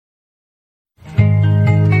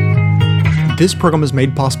This program is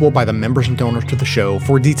made possible by the members and donors to the show.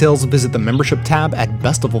 For details, visit the membership tab at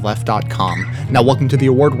bestoftheleft.com. Now, welcome to the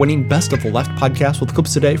award-winning Best of the Left podcast with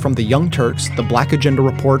clips today from The Young Turks, The Black Agenda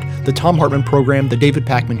Report, The Thom Hartmann Program, The David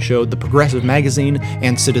Pakman Show, The Progressive Magazine,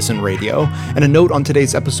 and Citizen Radio. And a note on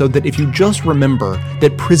today's episode that if you just remember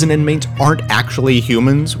that prison inmates aren't actually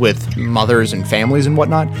humans with mothers and families and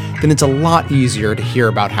whatnot, then it's a lot easier to hear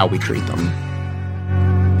about how we treat them.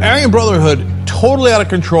 Aryan Brotherhood, totally out of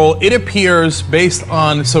control, it appears, based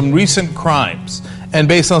on some recent crimes and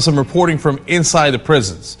based on some reporting from inside the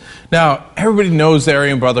prisons. Now, everybody knows the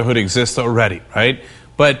Aryan Brotherhood exists already, right?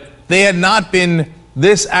 But they had not been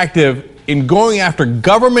this active in going after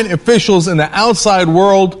government officials in the outside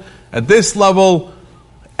world at this level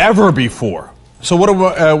ever before. So what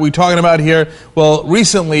are we talking about here? Well,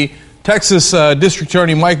 recently, Texas District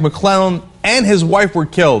Attorney Mike McClellan and his wife were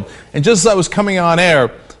killed. And just as I was coming on air,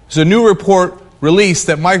 there's a new report released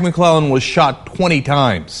that Mike McClellan was shot 20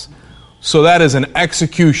 times. So that is an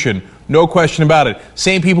execution, no question about it.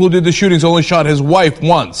 Same people who did the shootings only shot his wife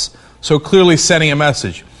once. So clearly sending a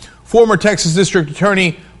message. Former Texas District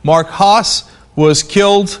Attorney Mark Haas was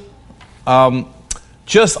killed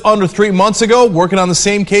just under 3 months ago, working on the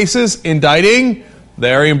same cases, indicting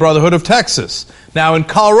the Aryan Brotherhood of Texas. Now in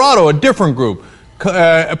Colorado, a different group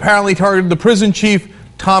apparently targeted the prison chief,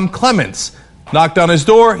 Tom Clements. Knocked on his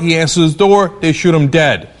door, he answers his door, they shoot him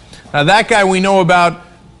dead. Now that guy we know about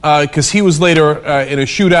because he was later in a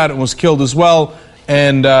shootout and was killed as well,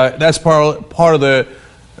 and that's part of the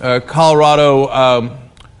Colorado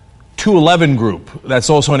 211 group. That's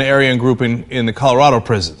also an Aryan group in the Colorado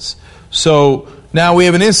prisons. So now we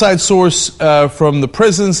have an inside source from the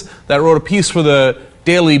prisons that wrote a piece for the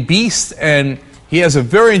Daily Beast, and he has a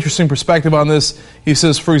very interesting perspective on this. He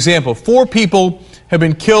says, for example, 4 people have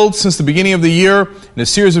been killed since the beginning of the year in a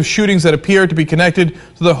series of shootings that appear to be connected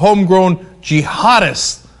to the homegrown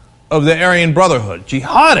jihadists of the Aryan Brotherhood.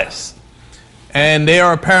 Jihadists. And they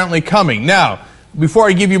are apparently coming. Now, before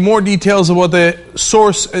I give you more details of what the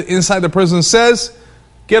source inside the prison says,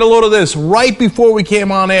 get a load of this. Right before we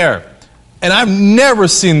came on air, and I've never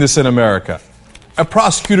seen this in America, a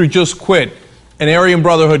prosecutor just quit an Aryan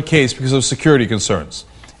Brotherhood case because of security concerns.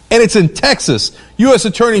 And it's in Texas. U.S.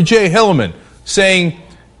 Attorney Jay Hillman saying,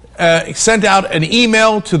 sent out an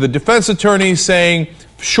email to the defense attorney saying,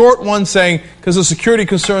 short one saying, because of security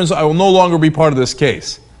concerns, I will no longer be part of this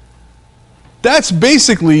case. That's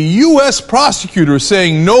basically U.S. prosecutors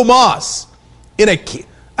saying no mas.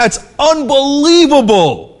 That's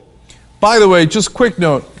unbelievable. By the way, just quick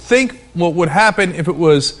note, think what would happen if it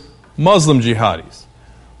was Muslim jihadis.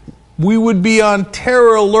 We would be on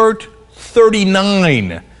terror alert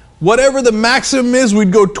 39. Whatever the maximum is,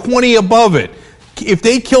 we'd go 20 above it. If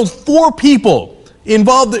they killed 4 people,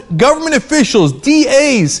 involved government officials,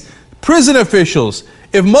 DAs, prison officials,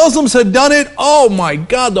 if Muslims had done it, oh my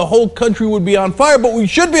God, the whole country would be on fire, but we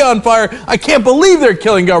should be on fire. I can't believe they're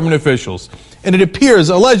killing government officials. And it appears,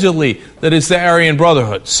 allegedly, that it's the Aryan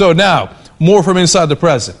Brotherhood. So now, more from inside the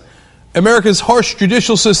prison. America's harsh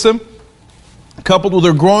judicial system, coupled with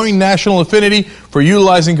their growing national affinity for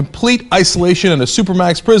utilizing complete isolation in the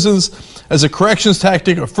supermax prisons as a corrections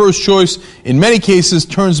tactic of first choice, in many cases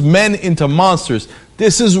turns men into monsters.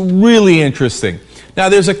 This is really interesting. Now,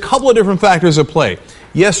 there's a couple of different factors at play.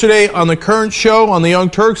 Yesterday on the current show on The Young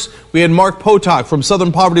Turks, we had Mark Potok from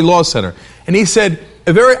Southern Poverty Law Center, and he said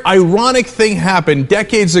a very ironic thing happened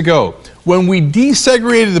decades ago. When we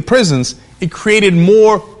desegregated the prisons, it created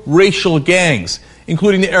more racial gangs,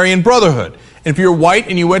 including the Aryan Brotherhood. And if you're white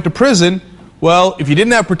and you went to prison, well, if you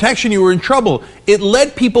didn't have protection, you were in trouble. It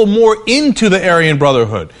led people more into the Aryan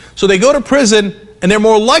Brotherhood. So they go to prison, and they're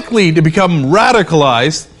more likely to become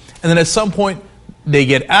radicalized, and then at some point, they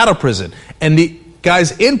get out of prison. And the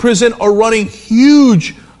guys in prison are running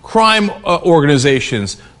huge crime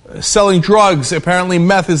organizations, selling drugs. Apparently,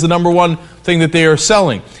 meth is the #1 thing that they are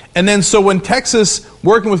selling. And then so when Texas,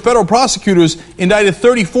 working with federal prosecutors, indicted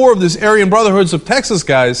 34 of these Aryan Brotherhoods of Texas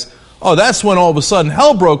guys, oh, that's when all of a sudden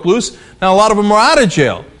hell broke loose. Now a lot of them are out of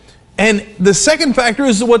jail. And the second factor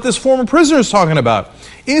is what this former prisoner is talking about.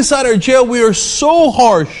 Inside our jail, we are so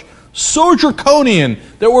harsh, so draconian,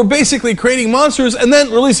 that we're basically creating monsters and then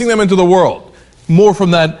releasing them into the world. More from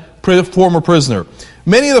that former prisoner.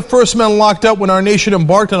 Many of the first men locked up when our nation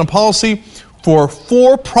embarked on a policy for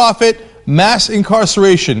for-profit mass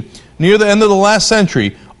incarceration near the end of the last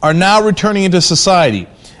century are now returning into society.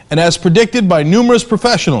 And as predicted by numerous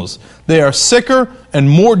professionals, they are sicker and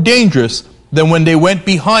more dangerous than when they went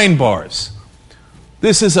behind bars.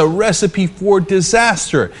 This is a recipe for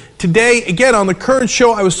disaster. Today, again, on the Current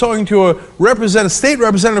Show, I was talking to a state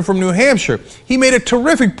representative from New Hampshire. He made a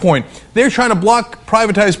terrific point. They're trying to block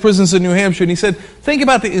privatized prisons in New Hampshire, and he said, think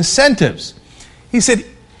about the incentives. He said,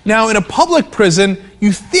 now in a public prison,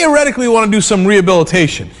 you theoretically want to do some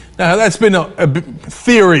rehabilitation. Now, that's been a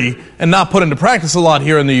theory and not put into practice a lot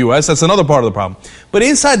here in the U.S. That's another part of the problem. But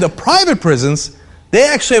inside the private prisons, they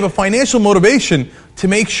actually have a financial motivation to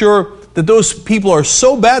make sure that those people are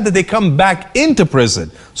so bad that they come back into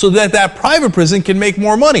prison so that that private prison can make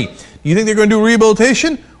more money. Do you think they're going to do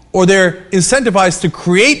rehabilitation? Or they're incentivized to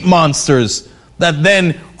create monsters that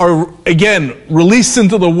then are, again, released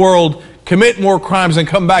into the world, commit more crimes, and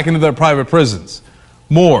come back into their private prisons?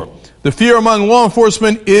 More. The fear among law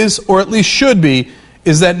enforcement is, or at least should be,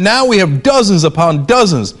 is that now we have dozens upon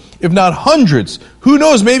dozens, if not hundreds, who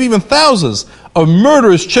knows, maybe even thousands, of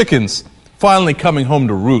murderous chickens finally coming home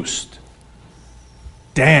to roost.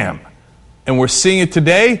 Damn. And we're seeing it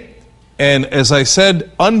today, and as I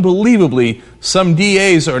said, unbelievably, some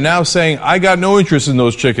DAs are now saying, I got no interest in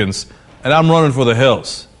those chickens, and I'm running for the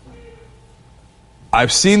hills.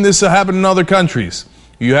 I've seen this happen in other countries.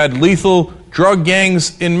 You had lethal drug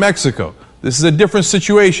gangs in Mexico. This is a different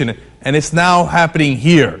situation, and it's now happening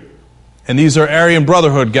here. And these are Aryan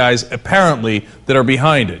Brotherhood guys, apparently, that are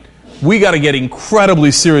behind it. We got to get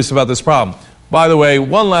incredibly serious about this problem. By the way,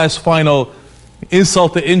 one last final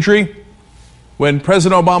insult to injury. When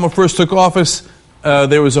President Obama first took office,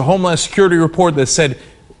 there was a Homeland Security report that said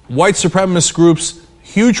white supremacist groups,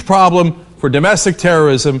 huge problem for domestic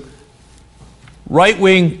terrorism.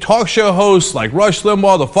 Right-wing talk show hosts like Rush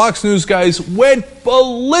Limbaugh, the Fox News guys, went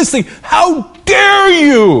ballistic. How dare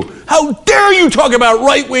you? How dare you talk about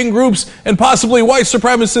right-wing groups and possibly white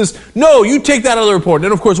supremacists? No, you take that out of the report.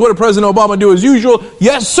 And of course, what did President Obama do as usual?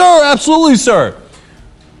 Yes, sir, absolutely, sir.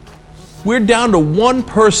 We're down to one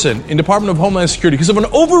person in Department of Homeland Security because of an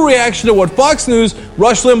overreaction to what Fox News,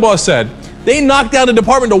 Rush Limbaugh said. They knocked down the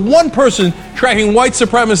department to one person tracking white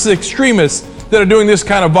supremacist extremists that are doing this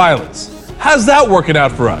kind of violence. How's that working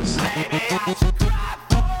out for us?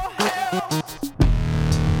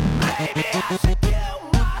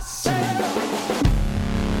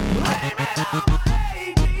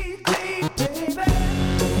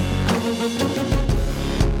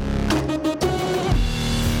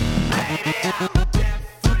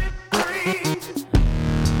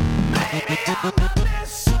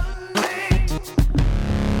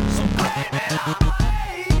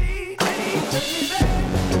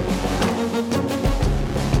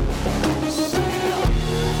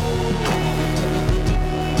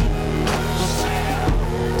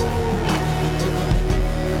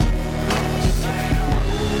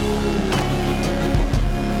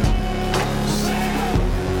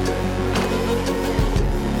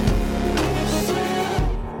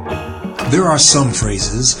 There are some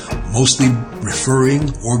phrases, mostly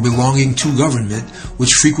referring or belonging to government,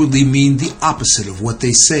 which frequently mean the opposite of what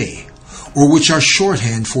they say, or which are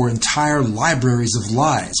shorthand for entire libraries of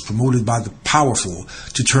lies promoted by the powerful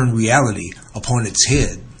to turn reality upon its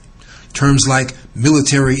head. Terms like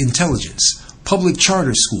military intelligence, public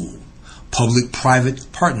charter school,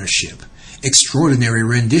 public-private partnership, extraordinary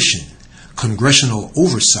rendition, congressional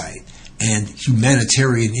oversight, and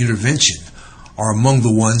humanitarian intervention are among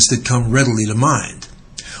the ones that come readily to mind.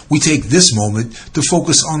 We take this moment to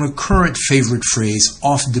focus on a current favorite phrase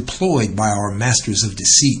often deployed by our masters of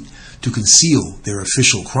deceit to conceal their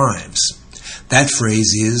official crimes. That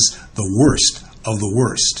phrase is the worst of the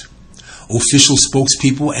worst. Official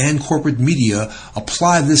spokespeople and corporate media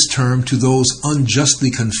apply this term to those unjustly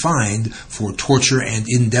confined for torture and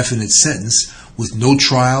indefinite sentence with no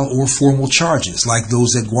trial or formal charges, like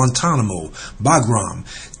those at Guantanamo, Bagram,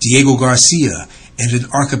 Diego Garcia, and an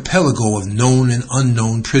archipelago of known and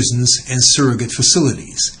unknown prisons and surrogate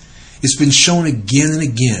facilities. It's been shown again and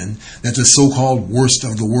again that the so-called worst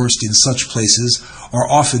of the worst in such places are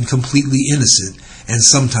often completely innocent and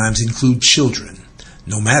sometimes include children.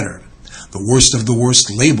 No matter. The worst of the worst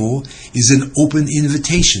label is an open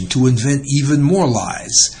invitation to invent even more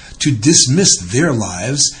lies, to dismiss their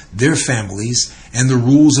lives, their families, and the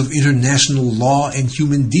rules of international law and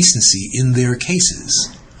human decency in their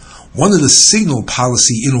cases. One of the signal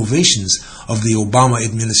policy innovations of the Obama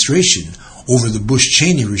administration over the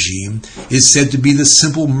Bush-Cheney regime is said to be the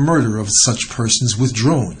simple murder of such persons with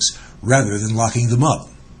drones, rather than locking them up.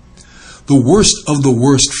 The worst of the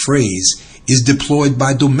worst phrase is deployed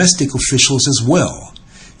by domestic officials as well,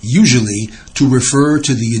 usually to refer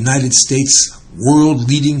to the United States'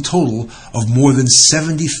 world-leading total of more than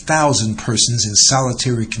 70,000 persons in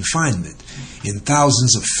solitary confinement in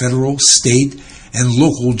thousands of federal, state, and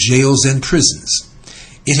local jails and prisons.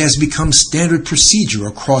 it has become standard procedure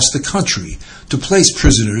across the country to place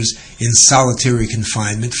prisoners in solitary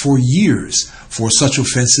confinement for years for such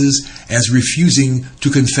offenses as refusing to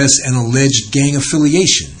confess an alleged gang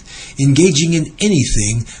affiliation, engaging in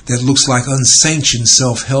anything that looks like unsanctioned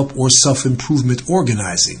self-help or self-improvement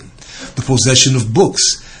organizing, the possession of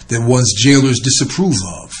books that one's jailers disapprove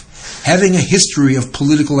of, having a history of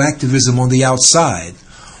political activism on the outside,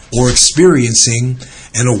 or experiencing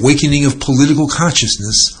an awakening of political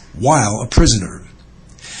consciousness while a prisoner.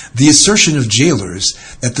 The assertion of jailers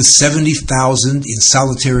that the 70,000 in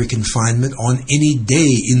solitary confinement on any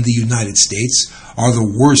day in the United States are the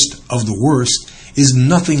worst of the worst is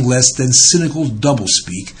nothing less than cynical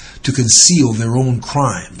doublespeak to conceal their own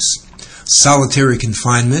crimes. Solitary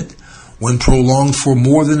confinement, when prolonged for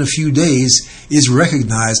more than a few days, is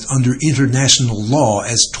recognized under international law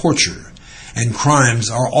as torture, and crimes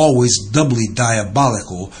are always doubly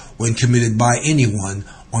diabolical when committed by anyone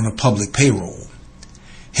on a public payroll.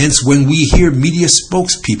 Hence, when we hear media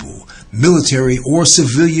spokespeople, military or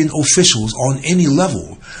civilian officials on any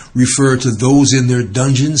level refer to those in their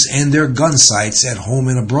dungeons and their gun sites at home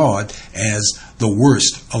and abroad as the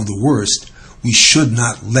worst of the worst, we should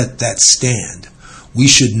not let that stand. We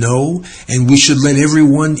should know, and we should let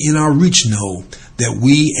everyone in our reach know, that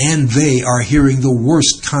we and they are hearing the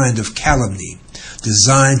worst kind of calumny,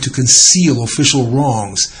 designed to conceal official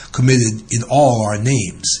wrongs committed in all our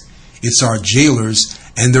names. It's our jailers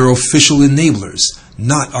and their official enablers,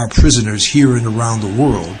 not our prisoners here and around the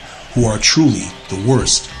world, who are truly the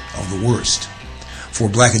worst of the worst. For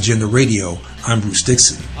Black Agenda Radio, I'm Bruce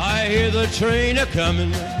Dixon. I hear the train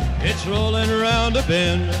a-comin', it's rolling around a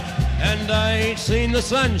bend, and I ain't seen the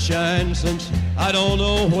sunshine since I don't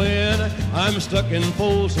know when. I'm stuck in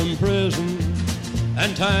Folsom Prison,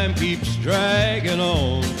 and time keeps dragging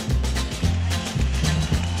on.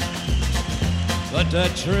 But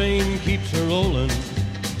that train keeps a-rollin'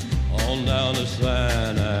 on down to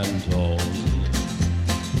San Antone.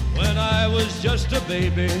 When I was just a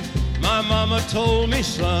baby, my mama told me,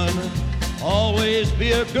 son, always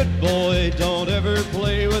be a good boy, don't ever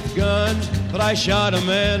play with guns. But I shot a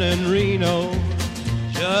man in Reno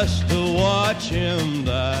just to watch him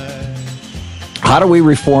die. How do we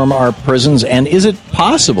reform our prisons, and is it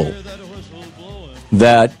possible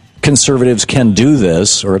that conservatives can do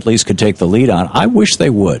this, or at least could take the lead on? I wish they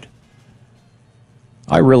would.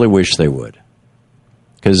 I really wish they would.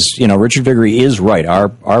 Because, you know, Richard Viguerie is right.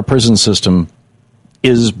 Our prison system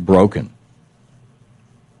is broken.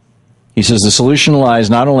 He says the solution lies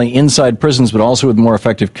not only inside prisons, but also with more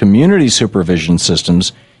effective community supervision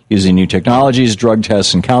systems using new technologies, drug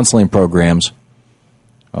tests, and counseling programs.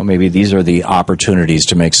 Well, maybe these are the opportunities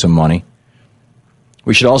to make some money.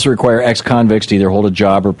 We should also require ex-convicts to either hold a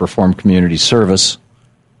job or perform community service.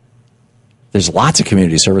 There's lots of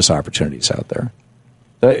community service opportunities out there.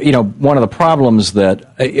 You know, one of the problems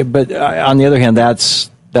that, but on the other hand, that's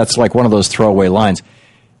like one of those throwaway lines.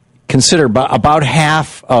 Consider about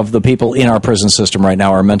half of the people in our prison system right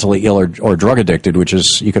now are mentally ill or drug addicted, which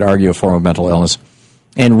is, you could argue, a form of mental illness.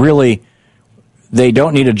 And really, they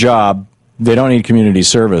don't need a job. They don't need community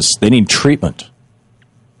service. They need treatment.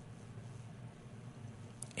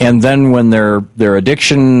 And then when their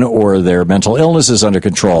addiction or their mental illness is under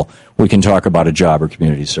control, we can talk about a job or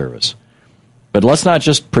community service. But let's not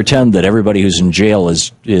just pretend that everybody who's in jail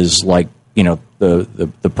is like, you know,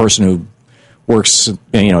 the person who works,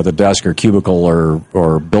 you know, at the desk or cubicle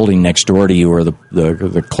or building next door to you, or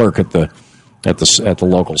the clerk at the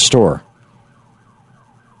local store.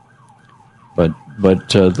 But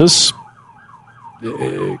this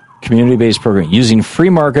community-based program using free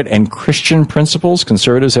market and Christian principles,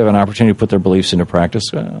 conservatives have an opportunity to put their beliefs into practice.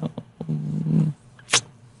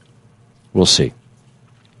 We'll see.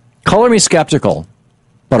 Color me skeptical,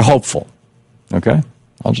 but hopeful. Okay?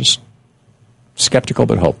 I'll just skeptical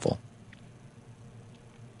but hopeful.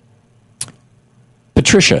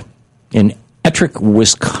 Patricia in Ettrick,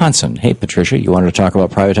 Wisconsin. Hey, Patricia, you wanted to talk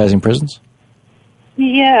about privatizing prisons?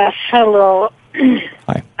 Yes, hello.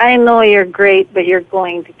 Hi. I know you're great, but you're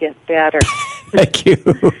going to get better. Thank you.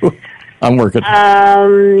 I'm working.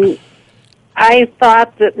 I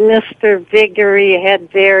thought that Mr. Viguerie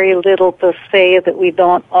had very little to say that we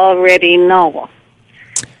don't already know.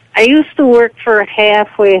 I used to work for a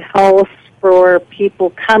halfway house for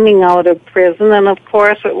people coming out of prison, and of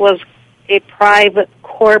course it was a private,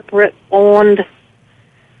 corporate-owned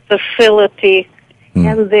facility,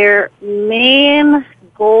 and their main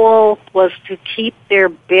goal was to keep their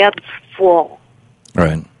beds full.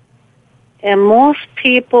 Right. And most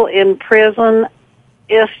people in prison,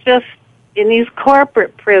 it's just in these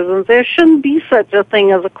corporate prisons, there shouldn't be such a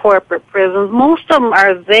thing as a corporate prison. Most of them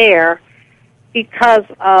are there because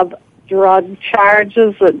of drug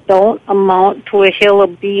charges that don't amount to a hill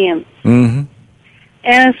of beans. Mm-hmm.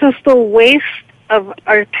 And it's just a waste of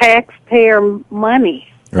our taxpayer money.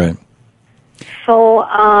 Right. So,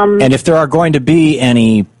 and if there are going to be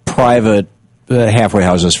any private halfway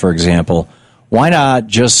houses, for example, why not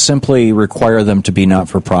just simply require them to be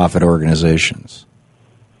not-for-profit organizations?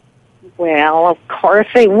 Well, of course,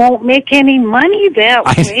 they won't make any money that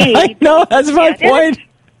way. I know, that's my point.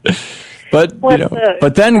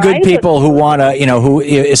 But then good people who want to, who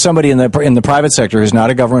is somebody in the private sector who's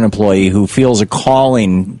not a government employee who feels a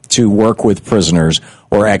calling to work with prisoners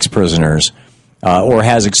or ex-prisoners, or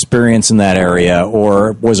has experience in that area,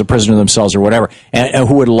 or was a prisoner themselves, or whatever, and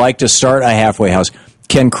who would like to start a halfway house,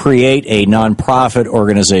 can create a nonprofit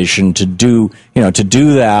organization to do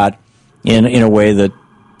that in a way that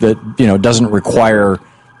doesn't require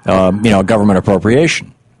government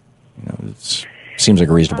appropriation. It seems like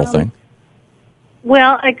a reasonable thing.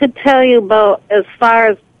 Well, I could tell you about, as far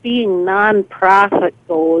as being nonprofit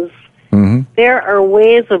goes, there are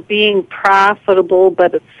ways of being profitable,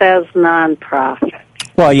 but it says nonprofit.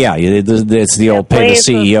 Well, yeah, it's the old pay the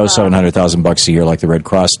CEO $700,000 a year like the Red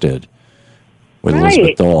Cross did with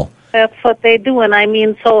Elizabeth Dole. That's what they do, and I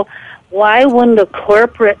mean, so why wouldn't a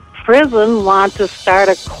corporate prison want to start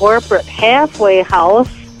a corporate halfway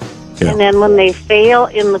house? Yeah. And then when they fail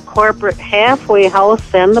in the corporate halfway house,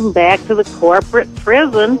 send them back to the corporate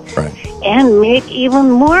prison and make even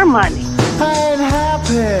more money. I ain't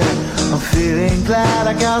happy. I'm feeling glad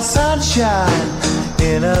I got sunshine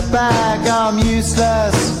in a bag. I'm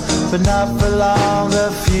useless, but not for long.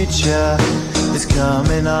 The future is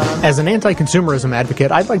coming on. As an anti-consumerism advocate,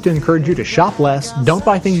 I'd like to encourage you to shop less, don't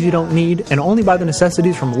buy things you don't need, and only buy the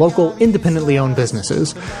necessities from local, independently owned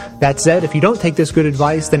businesses. That said, if you don't take this good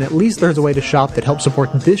advice, then at least there's a way to shop that helps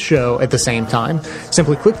support this show at the same time.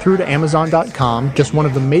 Simply click through to Amazon.com, just one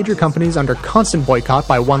of the major companies under constant boycott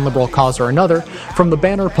by one liberal cause or another, from the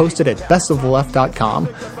banner posted at bestoftheleft.com.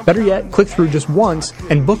 Better yet, click through just once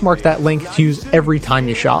and bookmark that link to use every time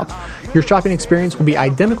you shop. Your shopping experience will be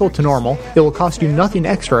identical to normal. It will cost you nothing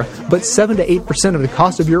extra, but 7 to 8% of the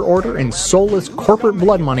cost of your order in soulless corporate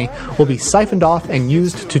blood money will be siphoned off and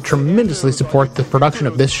used to tremendously support the production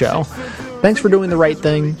of this show. Thanks for doing the right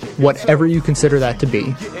thing, whatever you consider that to be.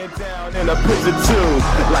 In a prison too,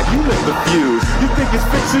 like you live the fuse. You think it's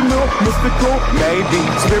fictional, mystical, maybe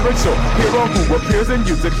spiritual hero who appears in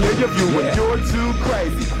you to clear your view when you're too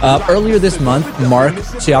crazy. Earlier this month, Mark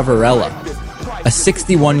Ciavarella, a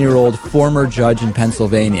 61-year-old former judge in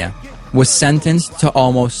Pennsylvania, was sentenced to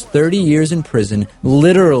almost 30 years in prison,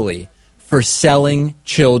 literally for selling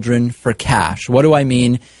children for cash. What do I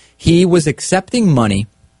mean? He was accepting money,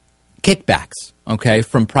 kickbacks,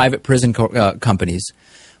 from private prison companies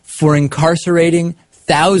for incarcerating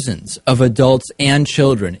thousands of adults and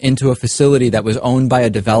children into a facility that was owned by a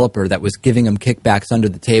developer that was giving him kickbacks under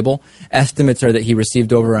the table. Estimates are that he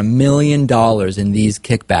received over $1 million in these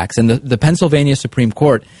kickbacks. And the Pennsylvania Supreme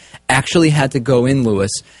Court actually had to go in,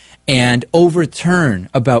 Lewis, and overturn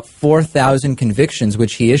about 4,000 convictions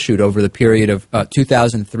which he issued over the period of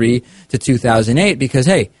 2003 to 2008 because,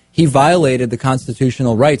 hey, he violated the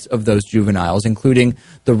constitutional rights of those juveniles, including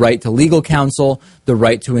the right to legal counsel, the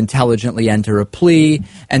right to intelligently enter a plea,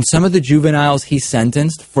 and some of the juveniles he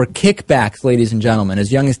sentenced for kickbacks, ladies and gentlemen,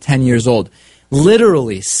 as young as 10 years old,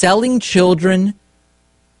 literally selling children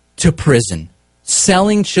to prison.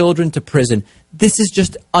 Selling children to prison. This is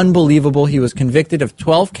just unbelievable. He was convicted of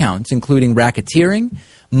 12 counts, including racketeering,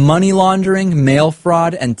 money laundering, mail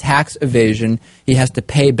fraud, and tax evasion. He has to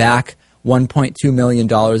pay back $1.2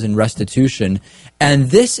 million in restitution.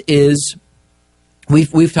 And this is,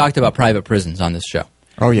 we've talked about private prisons on this show.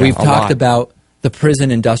 Oh, yeah. We've talked about the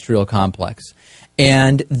prison industrial complex.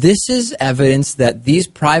 And this is evidence that these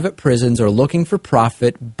private prisons are looking for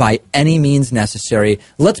profit by any means necessary.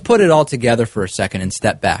 Let's put it all together for a second and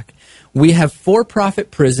step back. We have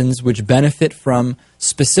for-profit prisons which benefit from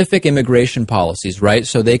specific immigration policies, right?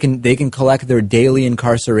 So they can collect their daily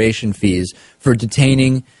incarceration fees for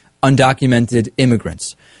detaining undocumented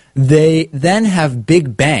immigrants. They then have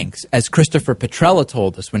big banks, as Christopher Petrella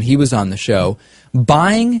told us when he was on the show,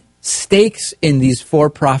 buying stakes in these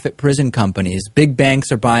for-profit prison companies. Big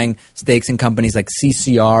banks are buying stakes in companies like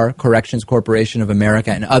CCR, Corrections Corporation of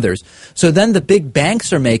America, and others. So then the big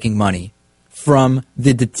banks are making money from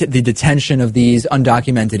the detention of these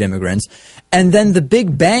undocumented immigrants. And then the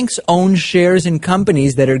big banks own shares in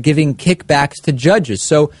companies that are giving kickbacks to judges.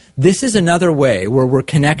 So this is another way where we're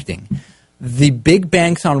connecting the big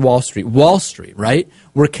banks on Wall Street, right?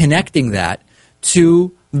 We're connecting that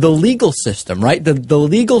to the legal system, right? The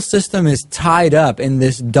legal system is tied up in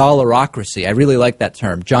this dollarocracy. I really like that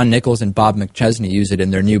term. John Nichols and Bob McChesney use it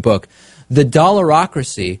in their new book. The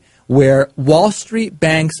dollarocracy, where Wall Street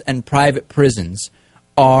banks and private prisons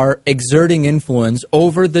are exerting influence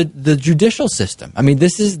over the judicial system. I mean,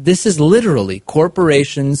 this is literally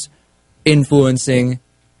corporations influencing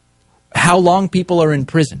how long people are in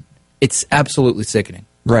prison. It's absolutely sickening.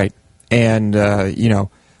 Right. And,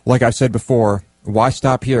 like I've said before, why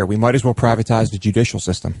stop here? We might as well privatize the judicial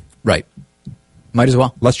system. Right. Might as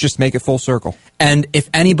well. Let's just make it full circle. And if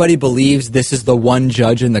anybody believes this is the one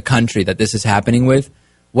judge in the country that this is happening with,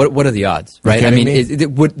 what are the odds, right? I mean,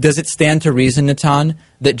 does it stand to reason, Natan,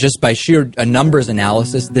 that just by sheer numbers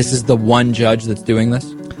analysis, this is the one judge that's doing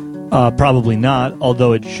this? Probably not,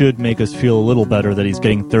 although it should make us feel a little better that he's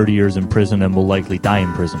getting 30 years in prison and will likely die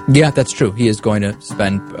in prison. Yeah, that's true. He is going to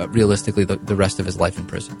spend, realistically, the rest of his life in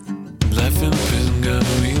prison. Life in prison got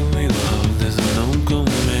really low. There's an old gold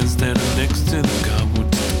man standing next to the car with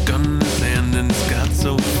just a gun in his hand, and it's got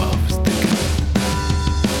so far. He's thinking,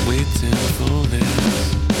 waiting for this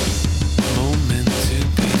moment to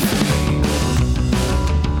be free.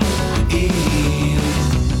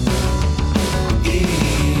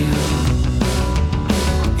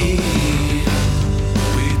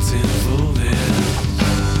 Waiting for this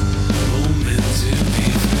moment to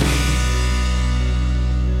be free.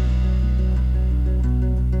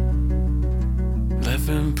 Life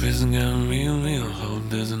in prison got real hard.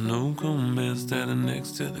 There's an old gold man standing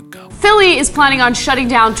next to the car. Philly is planning on shutting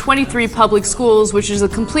down 23 public schools, which is a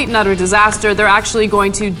complete and utter disaster. They're actually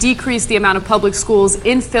going to decrease the amount of public schools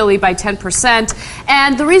in Philly by 10%.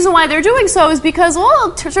 And the reason why they're doing so is because,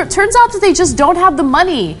 well, it turns out that they just don't have the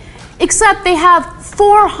money. Except they have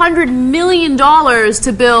 $400 million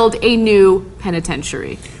to build a new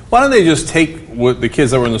penitentiary. Why don't they just take the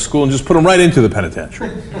kids that were in the school and just put them right into the penitentiary,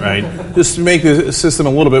 right? Just to make the system a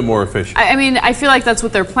little bit more efficient. I mean, I feel like that's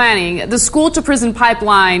what they're planning. The school-to-prison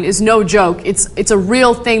pipeline is no joke. It's a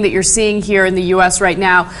real thing that you're seeing here in the U.S. right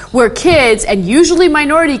now, where kids, and usually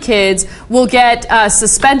minority kids, will get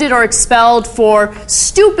suspended or expelled for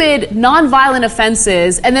stupid, nonviolent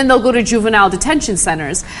offenses, and then they'll go to juvenile detention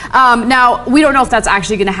centers. Now, we don't know if that's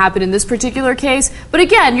actually going to happen in this particular case, but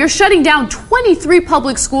again, you're shutting down 23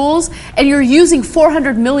 public schools, and you're using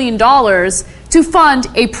 $400 million to fund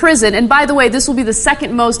a prison. And by the way, this will be the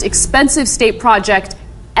second most expensive state project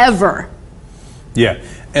ever. Yeah,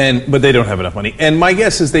 but they don't have enough money. And my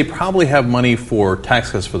guess is they probably have money for tax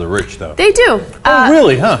cuts for the rich, though. They do. Oh,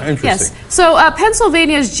 really? Huh? Interesting. Yes. So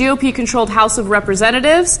Pennsylvania's GOP-controlled House of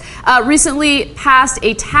Representatives recently passed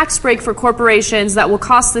a tax break for corporations that will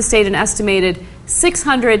cost the state an estimated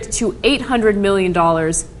 $600 to $800 million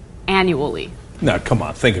annually. Now, come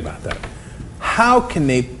on, think about that. How can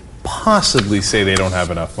they possibly say they don't have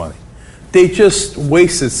enough money? They just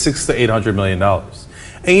wasted $600 to $800 million.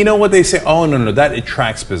 And you know what they say? Oh, no, that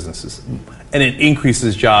attracts businesses. And it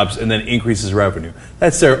increases jobs and then increases revenue.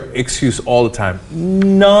 That's their excuse all the time.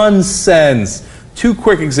 Nonsense. Two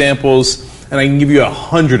quick examples, and I can give you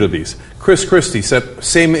 100 of these. Chris Christie said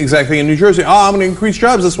same exact thing in New Jersey. Oh, I'm going to increase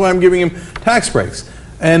jobs. That's why I'm giving him tax breaks.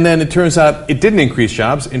 And then it turns out it didn't increase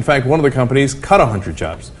jobs. In fact, one of the companies cut 100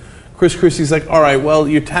 jobs. Chris Christie's like, all right, well,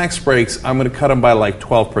 your tax breaks, I'm going to cut them by like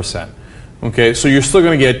 12%. Okay, so you're still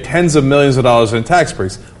going to get tens of millions of dollars in tax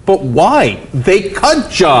breaks. But why? They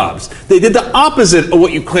cut jobs. They did the opposite of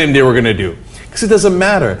what you claimed they were going to do. Because it doesn't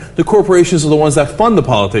matter. The corporations are the ones that fund the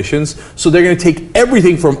politicians, so they're going to take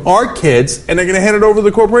everything from our kids and they're going to hand it over to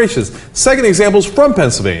the corporations. Second example is from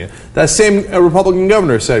Pennsylvania. That same Republican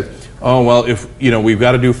governor said, oh, well, if we've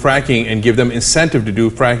got to do fracking and give them incentive to do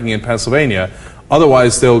fracking in Pennsylvania,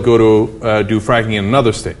 otherwise they'll go to do fracking in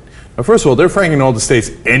another state. Now, first of all, they're fracking in all the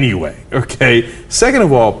states anyway, okay? Second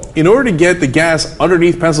of all, in order to get the gas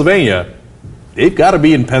underneath Pennsylvania, they've got to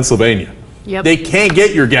be in Pennsylvania. Yep. They can't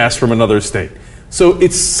get your gas from another state. So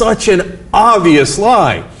it's such an obvious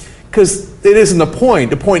lie, because it isn't the point.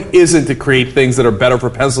 The point isn't to create things that are better for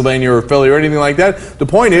Pennsylvania or Philly or anything like that. The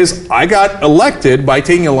point is, I got elected by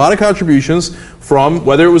taking a lot of contributions from,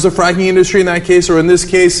 whether it was the fracking industry in that case, or in this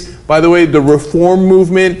case, by the way, the reform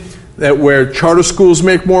movement, that where charter schools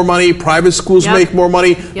make more money, private schools make more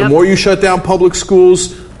money. The more you shut down public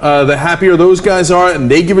schools, the happier those guys are, and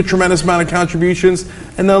they give a tremendous amount of contributions.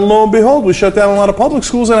 And then lo and behold, we shut down a lot of public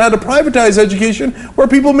schools and had to privatize education where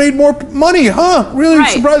people made more money. Really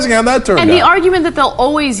surprising how that turned out. And the argument that they'll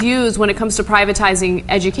always use when it comes to privatizing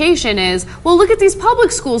education is, well, look at these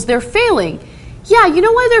public schools, they're failing. Yeah, you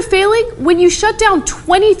know why they're failing? When you shut down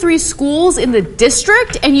 23 schools in the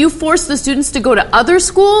district and you force the students to go to other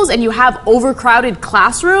schools and you have overcrowded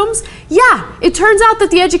classrooms, yeah, it turns out that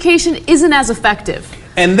the education isn't as effective.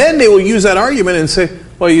 And then they will use that argument and say,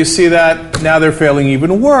 well, you see that now they're failing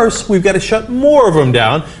even worse. We've got to shut more of them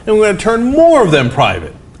down, and we're going to turn more of them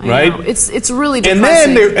private, right? I know. It's really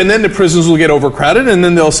depressing. And then the prisons will get overcrowded, and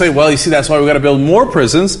then they'll say, well, you see, that's why we've got to build more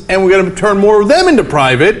prisons, and we're going to turn more of them into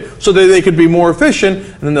private so that they could be more efficient,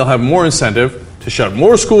 and then they'll have more incentive to shut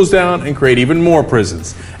more schools down and create even more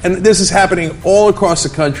prisons. And this is happening all across the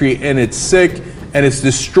country, and it's sick, and it's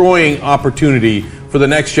destroying opportunity for the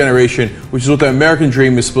next generation, which is what the American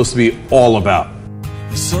dream is supposed to be all about.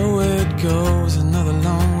 So it goes, another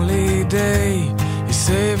lonely day. You're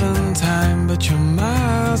saving time, but you're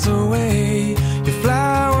miles away. Your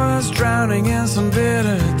flowers drowning in some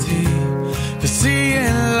bitter tea. For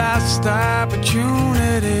seeing life's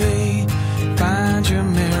opportunity. Find your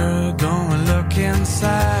mirror, go and look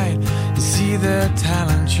inside. You see the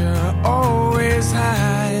talent you're always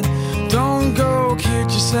hide. Don't go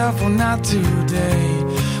kid yourself, well not today.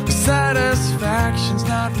 But satisfaction's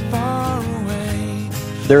not far away.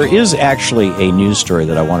 There is actually a news story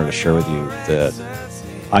that I wanted to share with you that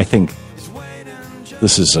I think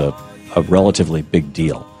this is a relatively big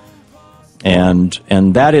deal. And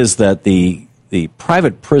that is that the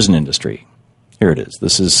private prison industry, here it is.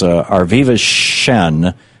 This is Arviva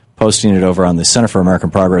Shen posting it over on the Center for American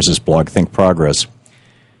Progress's blog, Think Progress.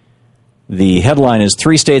 The headline is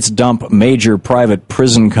 3 states dump major private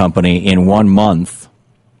prison company in 1 month.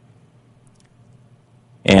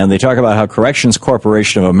 And they talk about how Corrections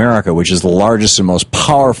Corporation of America, which is the largest and most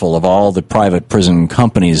powerful of all the private prison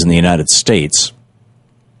companies in the United States,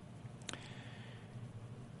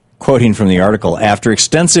 quoting from the article, after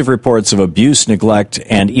extensive reports of abuse, neglect,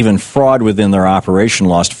 and even fraud within their operation,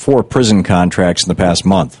 lost 4 prison contracts in the past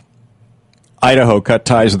month. Idaho cut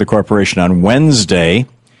ties with the corporation on Wednesday,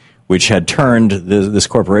 which had turned, this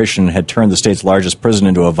corporation had turned the state's largest prison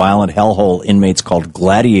into a violent hellhole inmates called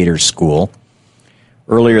Gladiator School.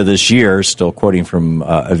 Earlier this year, still quoting from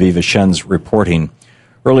Aviva Shen's reporting,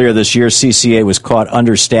 earlier this year, CCA was caught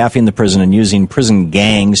understaffing the prison and using prison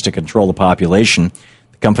gangs to control the population.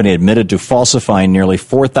 The company admitted to falsifying nearly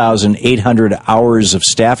 4,800 hours of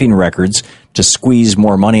staffing records to squeeze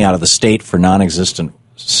more money out of the state for non-existent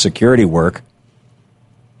security work.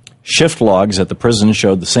 Shift logs at the prison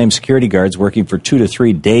showed the same security guards working for 2 to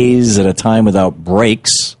 3 days at a time without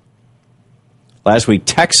breaks. Last week,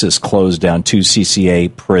 Texas closed down 2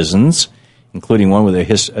 CCA prisons, including one with a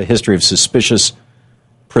history of suspicious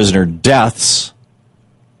prisoner deaths.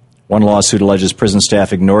 One lawsuit alleges prison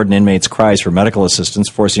staff ignored an inmate's cries for medical assistance,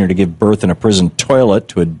 forcing her to give birth in a prison toilet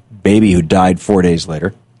to a baby who died 4 days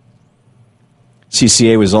later.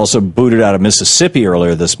 CCA was also booted out of Mississippi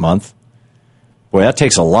earlier this month. Boy, that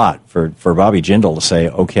takes a lot for Bobby Jindal to say,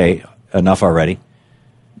 okay, enough already.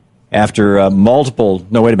 After multiple...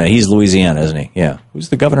 No, wait a minute. He's Louisiana, isn't he? Yeah. Who's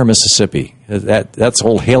the governor of Mississippi? That's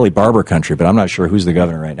old Haley Barbour country, but I'm not sure who's the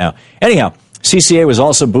governor right now. Anyhow, CCA was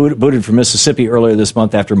also booted from Mississippi earlier this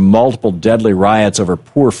month after multiple deadly riots over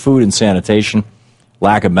poor food and sanitation,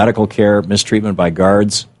 lack of medical care, mistreatment by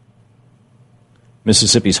guards.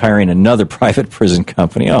 Mississippi's hiring another private prison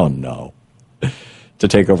company. Oh, no. To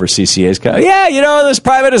take over CCA's company. Yeah, you know, this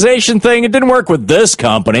privatization thing, it didn't work with this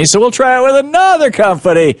company, so we'll try it with another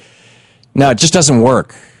company. No, it just doesn't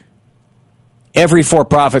work. Every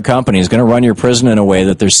for-profit company is going to run your prison in a way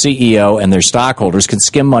that their CEO and their stockholders can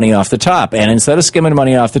skim money off the top. And instead of skimming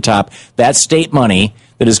money off the top, that state money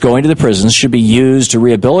that is going to the prisons should be used to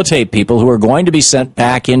rehabilitate people who are going to be sent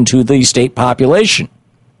back into the state population.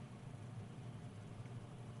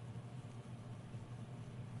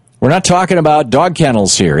 We're not talking about dog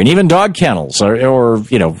kennels here, and even dog kennels or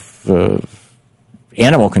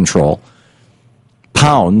animal control,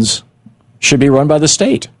 pounds, should be run by the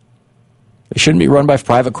state. They shouldn't be run by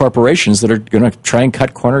private corporations that are going to try and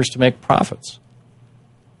cut corners to make profits.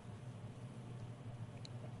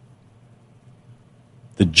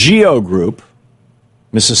 The GEO Group,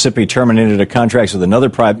 Mississippi terminated a contract with another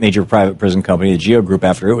major private prison company, the GEO Group,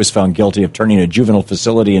 after it was found guilty of turning a juvenile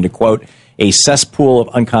facility into, quote, a cesspool of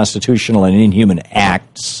unconstitutional and inhuman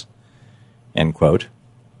acts, end quote.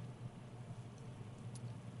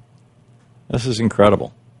 This is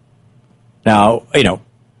incredible. Now,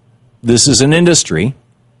 this is an industry,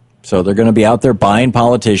 so they're going to be out there buying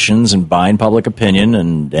politicians and buying public opinion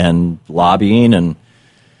and lobbying and,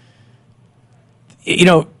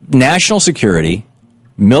 national security,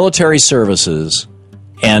 military services,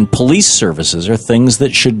 and police services are things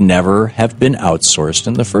that should never have been outsourced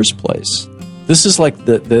in the first place. This is like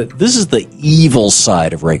this is the evil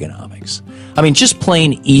side of Reaganomics. I mean, just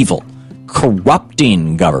plain evil,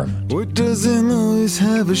 corrupting government. What doesn't always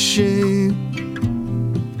have a shape,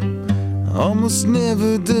 almost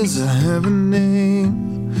never does it have a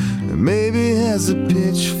name. Maybe has a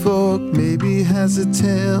pitchfork, maybe has a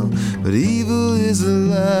tail, but evil is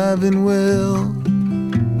alive and well.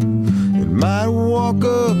 It might walk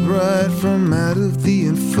upright from out of the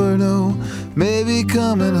inferno, maybe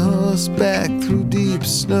coming horseback through deep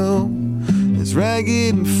snow. It's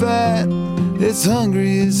ragged and fat, it's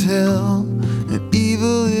hungry as hell, and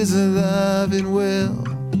evil is alive and well.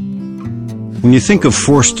 When you think of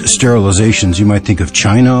forced sterilizations, you might think of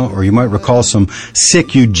China, or you might recall some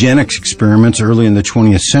sick eugenics experiments early in the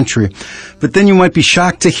 20th century. But then you might be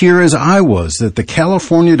shocked to hear, as I was, that the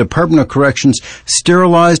California Department of Corrections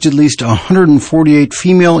sterilized at least 148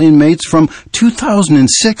 female inmates from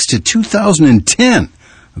 2006 to 2010.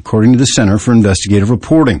 According to the Center for Investigative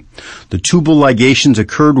Reporting. The tubal ligations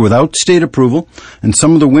occurred without state approval, and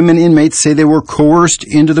some of the women inmates say they were coerced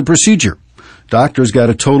into the procedure. Doctors got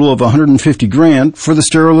a total of $150,000 for the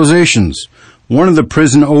sterilizations. One of the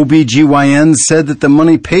prison OBGYNs said that the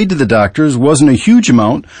money paid to the doctors wasn't a huge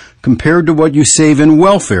amount compared to what you save in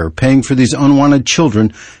welfare paying for these unwanted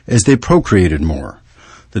children as they procreated more.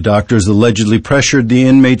 The doctors allegedly pressured the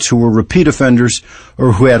inmates who were repeat offenders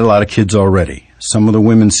or who had a lot of kids already. Some of the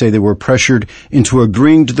women say they were pressured into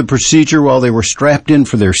agreeing to the procedure while they were strapped in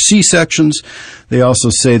for their C-sections. They also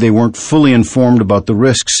say they weren't fully informed about the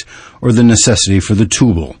risks or the necessity for the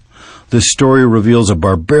tubal. This story reveals a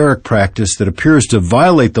barbaric practice that appears to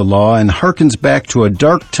violate the law and harkens back to a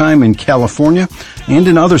dark time in California and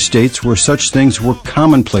in other states where such things were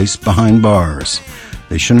commonplace behind bars.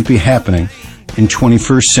 They shouldn't be happening in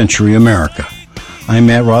 21st century America. I'm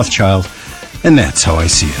Matt Rothschild, and that's how I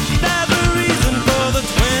see it.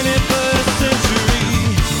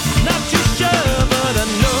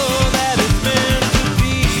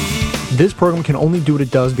 This program can only do what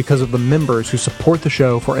it does because of the members who support the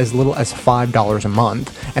show for as little as $5 a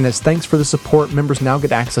month. And as thanks for the support, members now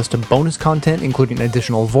get access to bonus content, including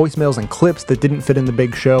additional voicemails and clips that didn't fit in the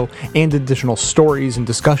big show, and additional stories and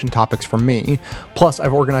discussion topics from me. Plus,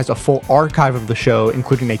 I've organized a full archive of the show,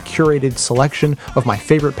 including a curated selection of my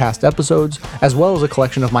favorite past episodes, as well as a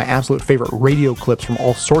collection of my absolute favorite radio clips from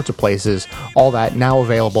all sorts of places. All that now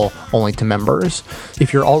available only to members.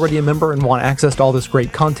 If you're already a member and want access to all this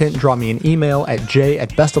great content, drop me an email at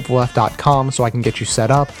j@bestoftheleft.com so I can get you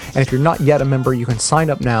set up. And if you're not yet a member, you can sign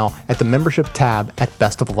up now at the membership tab at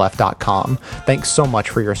bestoftheleft.com. Thanks so much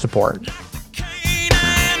for your support.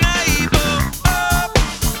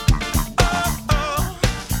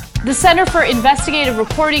 The Center for Investigative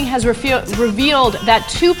Reporting has revealed that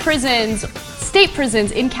two state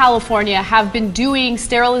prisons in California have been doing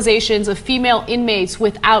sterilizations of female inmates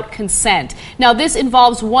without consent. Now, this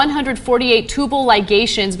involves 148 tubal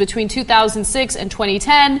ligations between 2006 and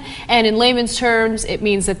 2010, and in layman's terms, it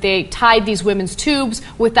means that they tied these women's tubes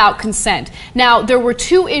without consent. Now, there were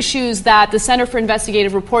two issues that the Center for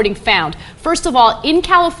Investigative Reporting found. First of all, in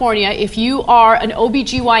California, if you are an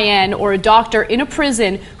OBGYN or a doctor in a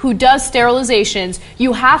prison who does sterilizations,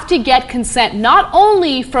 you have to get consent not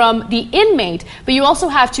only from the inmate, but you also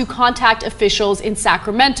have to contact officials in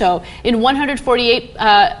Sacramento. In 148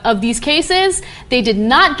 of these cases, they did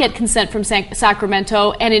not get consent from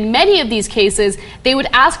Sacramento, and in many of these cases, they would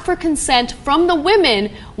ask for consent from the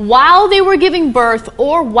women while they were giving birth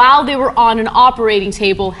or while they were on an operating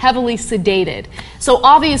table, heavily sedated. So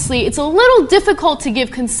obviously, it's a little difficult to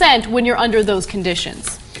give consent when you're under those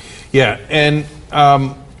conditions. Yeah, and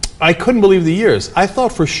I couldn't believe the years. I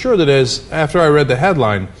thought for sure that after I read the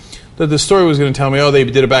headline, that the story was going to tell me, oh, they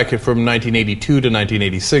did it back from 1982 to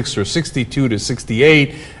 1986 or 62 to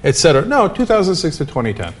 68, etc. No, 2006 to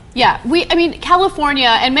 2010. Yeah, California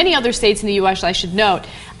and many other states in the U.S., I should note,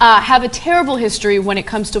 have a terrible history when it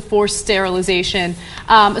comes to forced sterilization,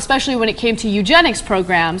 especially when it came to eugenics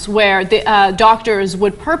programs where the doctors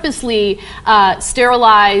would purposely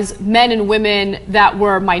sterilize men and women that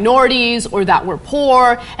were minorities or that were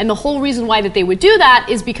poor, and the whole reason why that they would do that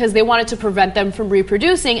is because they wanted to prevent them from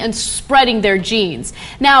reproducing and spreading their genes.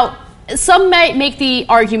 Now, some may make the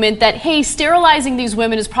argument that, hey, sterilizing these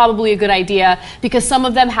women is probably a good idea because some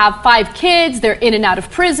of them have 5 kids, they're in and out of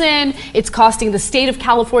prison, it's costing the state of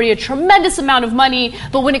California a tremendous amount of money.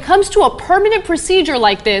 But when it comes to a permanent procedure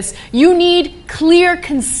like this, you need clear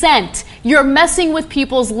consent. You're messing with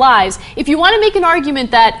people's lives. If you want to make an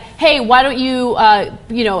argument that, hey, why don't you,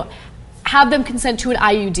 have them consent to an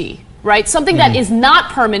IUD? right? Something that is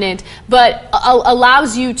not permanent, but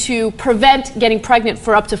allows you to prevent getting pregnant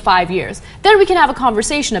for up to 5 years. Then we can have a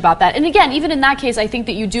conversation about that. And again, even in that case, I think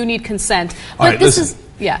that you do need consent. But All right, this listen.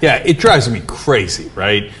 yeah. Yeah, it drives me crazy,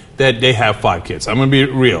 right? That they have 5 kids. I'm going to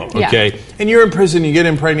be real, Yeah. okay? And you're in prison, you get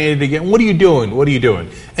impregnated again. What are you doing? What are you doing?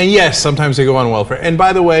 And yes, sometimes they go on welfare. And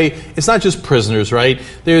by the way, it's not just prisoners, right?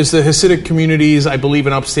 There's the Hasidic communities, I believe,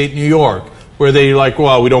 in upstate New York, where they're like,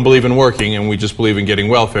 well, we don't believe in working and we just believe in getting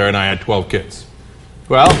welfare, and I had 12 kids.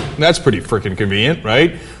 Well, that's pretty freaking convenient,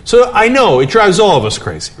 right? So I know it drives all of us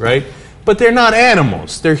crazy, right? But they're not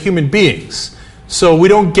animals, they're human beings. So we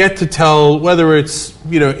don't get to tell whether it's,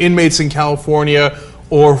 inmates in California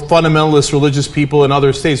or fundamentalist religious people in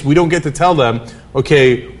other states, we don't get to tell them,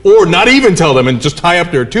 okay, or not even tell them and just tie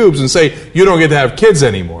up their tubes and say, you don't get to have kids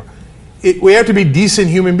anymore. We have to be decent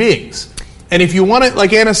human beings. And if you want to,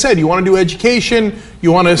 like Anna said, you want to do education,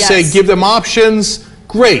 you want to say give them options,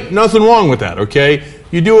 great, nothing wrong with that, okay?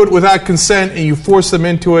 You do it without consent and you force them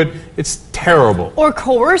into it, it's terrible. Or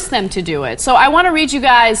coerce them to do it. So I want to read you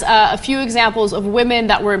guys a few examples of women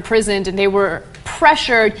that were imprisoned and they were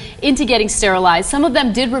pressured into getting sterilized. Some of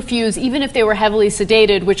them did refuse, even if they were heavily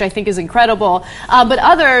sedated, which I think is incredible. But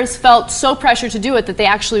others felt so pressured to do it that they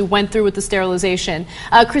actually went through with the sterilization.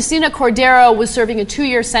 Cristina Cordero was serving a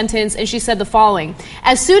 2-year sentence, and she said the following: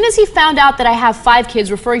 as soon as he found out that I have 5 kids,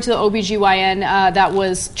 referring to the OBGYN that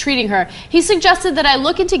was treating her, he suggested that I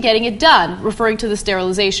look into getting it done, referring to the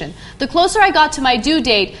sterilization. The closer I got to my due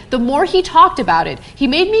date, the more he talked about it. He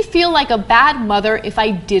made me feel like a bad mother if I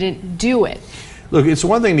didn't do it. Look, it's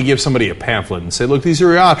one thing to give somebody a pamphlet and say, look, these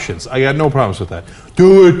are your options. I got no problems with that.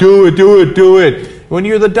 Do it, do it, do it, do it. When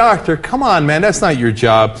you're the doctor, come on, man, that's not your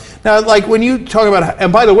job. Now, like when you talk about,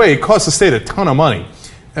 and by the way, it costs the state a ton of money.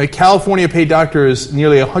 California paid doctors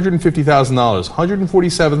nearly $150,000,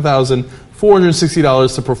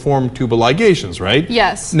 $147,460 to perform tubal ligations, right?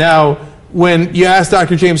 Yes. Now, when you ask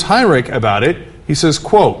Dr. James Heinrich about it, he says,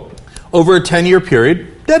 quote, over a 10-year period,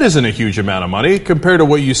 that isn't a huge amount of money compared to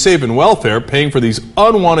what you save in welfare paying for these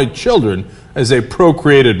unwanted children as they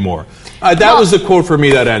procreated more. That was the quote for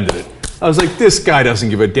me that ended it. I was like, this guy doesn't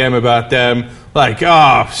give a damn about them. Like,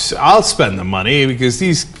 I'll spend the money because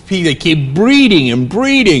these people, they keep breeding and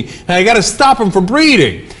breeding, and I got to stop them from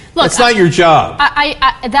breeding. Look, that's not your job.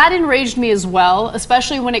 That enraged me as well,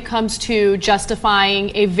 especially when it comes to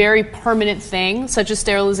justifying a very permanent thing, such as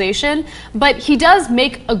sterilization. But he does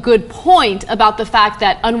make a good point about the fact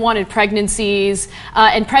that unwanted pregnancies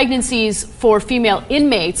and pregnancies for female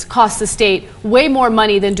inmates cost the state way more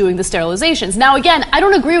money than doing the sterilizations. Now, again, I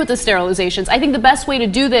don't agree with the sterilizations. I think the best way to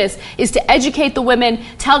do this is to educate the women,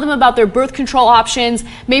 tell them about their birth control options,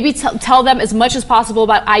 maybe tell them as much as possible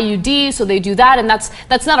about IUD, so they do that, and that's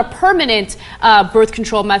not a permanent birth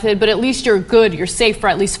control method, but at least you're good, you're safe for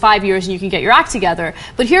at least 5 years and you can get your act together.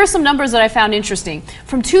 But here are some numbers that I found interesting.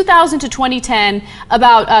 From 2000 to 2010,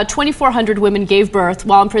 about 2,400 women gave birth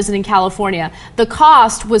while in prison in California. The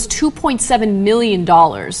cost was $2.7 million.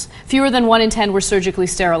 Fewer than 1 in 10 were surgically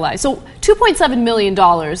sterilized. So $2.7 million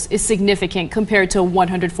is significant compared to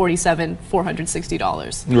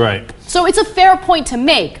 $147,460. Right. So it's a fair point to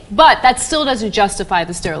make, but that still doesn't justify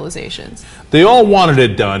the sterilizations. They all wanted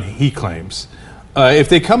it done, he claims. If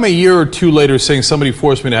they come a year or two later saying somebody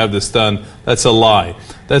forced me to have this done, that's a lie.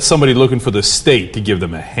 That's somebody looking for the state to give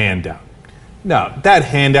them a handout. Now, that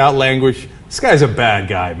handout language, this guy's a bad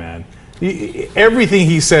guy, man. Everything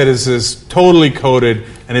he said is totally coded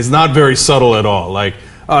and is not very subtle at all. Like,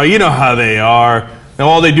 you know how they are. And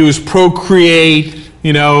all they do is procreate,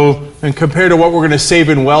 and compared to what we're going to save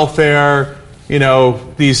in welfare,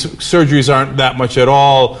 these surgeries aren't that much at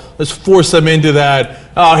all. Let's force them into that.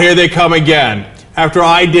 Oh, here they come again. After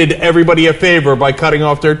I did everybody a favor by cutting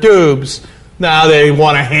off their tubes, now they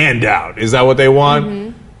want a handout. Is that what they want?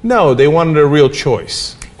 Mm-hmm. No, they wanted a real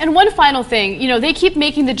choice. And one final thing, they keep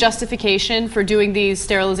making the justification for doing these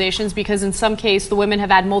sterilizations because in some case the women have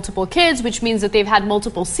had multiple kids, which means that they've had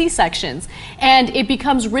multiple C-sections. And it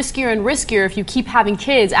becomes riskier and riskier if you keep having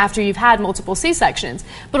kids after you've had multiple C-sections.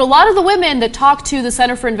 But a lot of the women that talked to the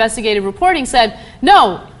Center for Investigative Reporting said,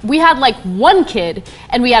 no, we had like 1 kid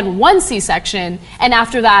and we had 1 C-section, and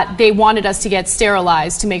after that they wanted us to get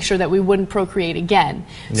sterilized to make sure that we wouldn't procreate again.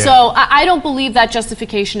 Yeah. So I don't believe that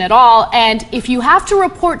justification at all, and if you have to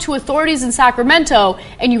report to authorities in Sacramento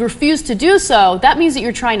and you refuse to do so, that means that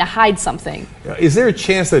you're trying to hide something. Is there a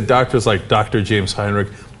chance that doctors like Dr. James Heinrich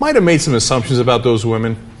might have made some assumptions about those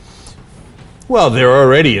women? Well, they're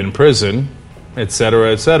already in prison, et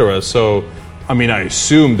cetera, so I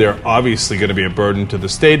assume they're obviously going to be a burden to the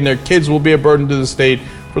state, and their kids will be a burden to the state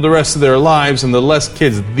for the rest of their lives, and the less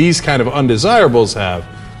kids these kind of undesirables have,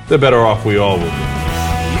 the better off we all will be.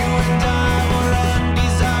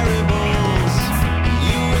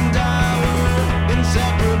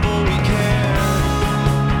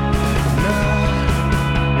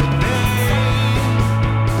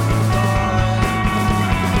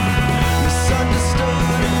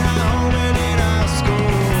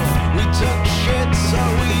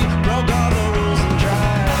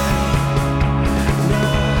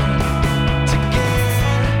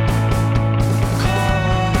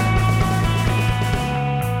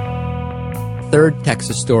 Third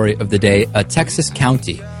Texas story of the day, a Texas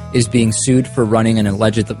county is being sued for running an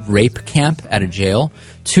alleged rape camp at a jail.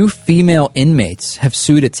 2 female inmates have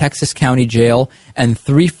sued a Texas county jail and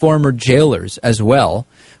 3 former jailers as well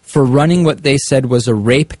for running what they said was a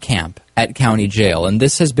rape camp at county jail. And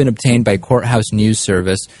this has been obtained by Courthouse News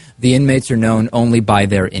Service. The inmates are known only by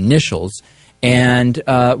their initials. And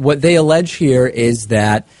what they allege here is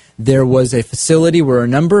that there was a facility where a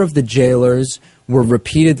number of the jailers were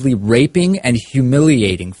repeatedly raping and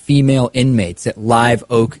humiliating female inmates at Live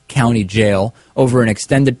Oak County Jail over an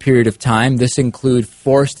extended period of time. This included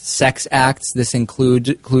forced sex acts. This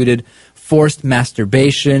included forced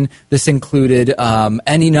masturbation. This included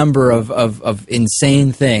any number of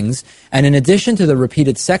insane things. And in addition to the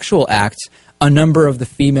repeated sexual acts, a number of the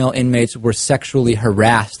female inmates were sexually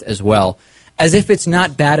harassed as well. As if it's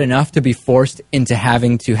not bad enough to be forced into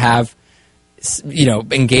having to have,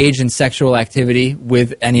 engage in sexual activity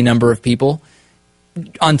with any number of people.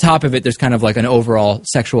 On top of it, there's kind of like an overall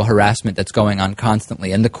sexual harassment that's going on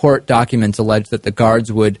constantly. And the court documents allege that the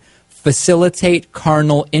guards would facilitate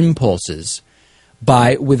carnal impulses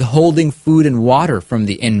by withholding food and water from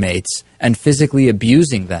the inmates and physically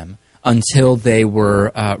abusing them until they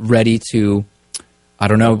were ready to, I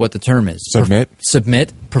don't know what the term is.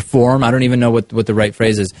 Submit, perform. I don't even know what the right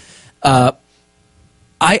phrase is.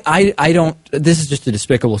 I don't, this is just a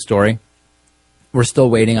despicable story. We're still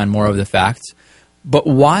waiting on more of the facts. But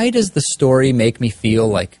why does the story make me feel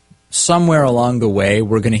like somewhere along the way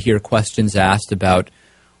we're going to hear questions asked about,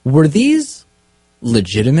 were these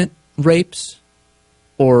legitimate rapes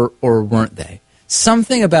or weren't they?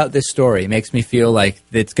 Something about this story makes me feel like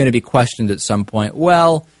it's going to be questioned at some point.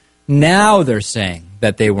 Well, now they're saying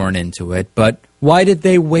that they weren't into it, but why did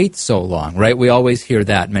they wait so long, right? We always hear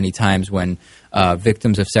that many times when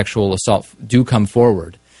victims of sexual assault do come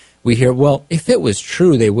forward. We hear, well, if it was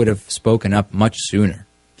true, they would have spoken up much sooner.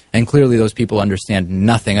 And clearly those people understand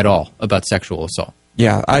nothing at all about sexual assault.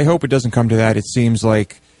 Yeah, I hope it doesn't come to that. It seems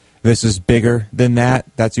like this is bigger than that.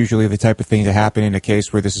 That's usually the type of thing to happen in a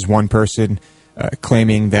case where this is one person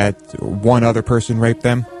claiming that one other person raped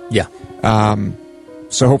them. Yeah.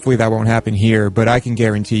 So hopefully that won't happen here, but I can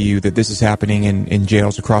guarantee you that this is happening in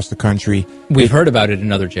jails across the country. We've heard about it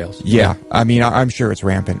in other jails. Yeah, I mean, I'm sure it's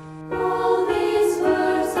rampant.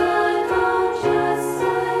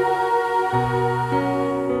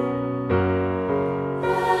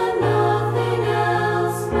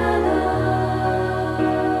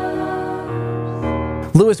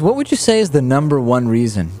 Lewis, what would you say is the number one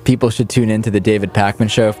reason people should tune into the David Pakman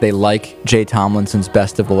Show if they like Jay Tomlinson's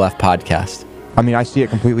Best of the Left podcast? I mean, I see it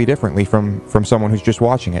completely differently from someone who's just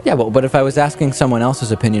watching it. Yeah, but if I was asking someone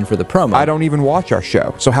else's opinion for the promo... I don't even watch our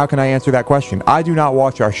show, so how can I answer that question? I do not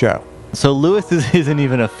watch our show. So Lewis isn't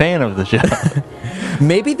even a fan of the show.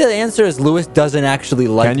 Maybe the answer is Lewis doesn't actually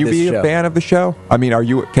like this show. Can you be a fan of the show? I mean,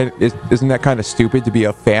 isn't that kind of stupid to be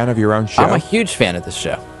a fan of your own show? I'm a huge fan of this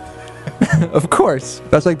show. Of course.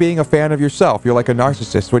 That's like being a fan of yourself. You're like a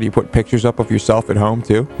narcissist. What, do you put pictures up of yourself at home,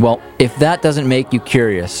 too? Well, if that doesn't make you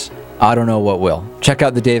curious, I don't know what will. Check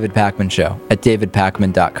out the David Pakman Show at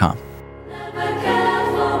davidpakman.com.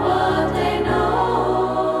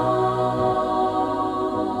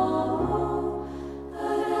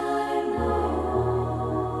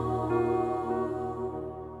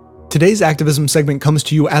 Today's activism segment comes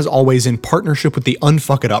to you, as always, in partnership with the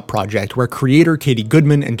Unfuck It Up Project, where creator Katie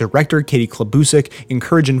Goodman and director Katie Klabusik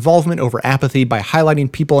encourage involvement over apathy by highlighting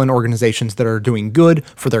people and organizations that are doing good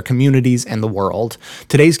for their communities and the world.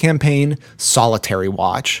 Today's campaign, Solitary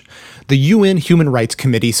Watch. The UN Human Rights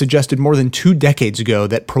Committee suggested more than 2 decades ago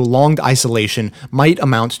that prolonged isolation might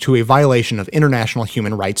amount to a violation of international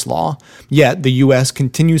human rights law. Yet, the U.S.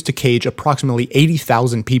 continues to cage approximately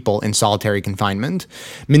 80,000 people in solitary confinement.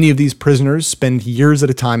 Many of these prisoners spend years at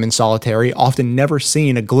a time in solitary, often never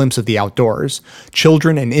seeing a glimpse of the outdoors.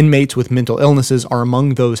 Children and inmates with mental illnesses are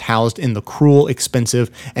among those housed in the cruel,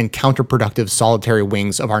 expensive, and counterproductive solitary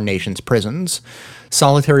wings of our nation's prisons.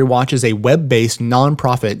 Solitary Watch is a web-based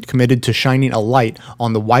nonprofit committed to shining a light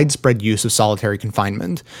on the widespread use of solitary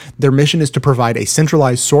confinement. Their mission is to provide a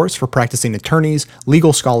centralized source for practicing attorneys,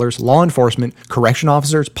 legal scholars, law enforcement, correction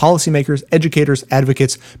officers, policymakers, educators,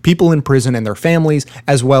 advocates, people in prison and their families,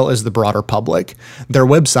 as well as the broader public. Their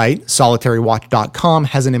website, solitarywatch.com,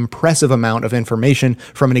 has an impressive amount of information,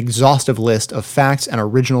 from an exhaustive list of facts and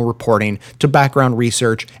original reporting to background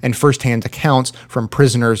research and firsthand accounts from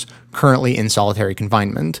prisoners currently in solitary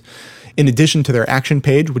confinement. In addition to their action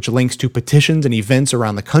page, which links to petitions and events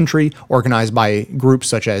around the country organized by groups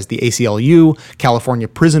such as the ACLU, California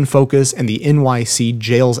Prison Focus, and the NYC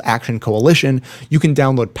Jails Action Coalition, you can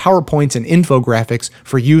download PowerPoints and infographics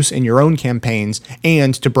for use in your own campaigns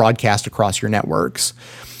and to broadcast across your networks.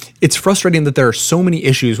 It's frustrating that there are so many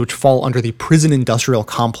issues which fall under the prison industrial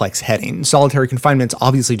complex heading. Solitary confinement is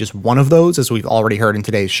obviously just one of those, as we've already heard in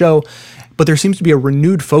today's show, but there seems to be a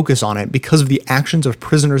renewed focus on it because of the actions of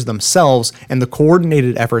prisoners themselves and the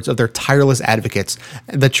coordinated efforts of their tireless advocates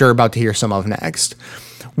that you're about to hear some of next.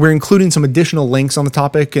 We're including some additional links on the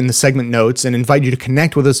topic in the segment notes and invite you to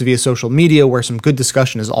connect with us via social media, where some good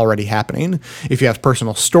discussion is already happening. If you have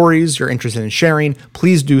personal stories you're interested in sharing,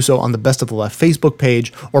 please do so on the Best of the Left Facebook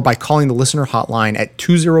page or by calling the listener hotline at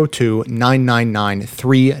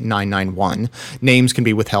 202-999-3991. Names can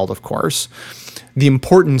be withheld, of course. The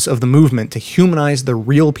importance of the movement to humanize the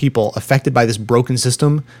real people affected by this broken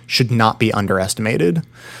system should not be underestimated.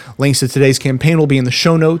 Links to today's campaign will be in the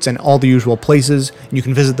show notes and all the usual places. You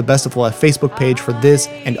can visit the Best of the Left Facebook page for this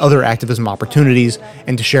and other activism opportunities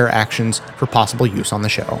and to share actions for possible use on the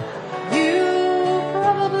show. You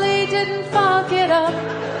probably didn't fuck it up,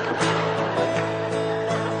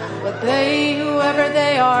 but they, whoever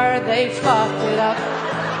they are, they fucked it up.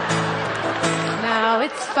 Now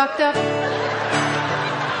it's fucked up.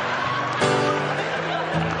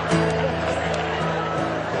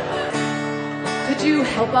 Could you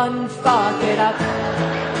help unfuck it up?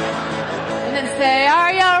 And then say,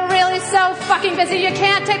 are you really so fucking busy you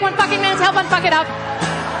can't take one fucking minute to help unfuck it up?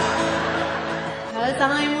 Because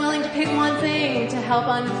I'm willing to pick one thing to help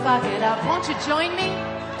unfuck it up. Won't you join me?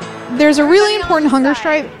 There's a really important hunger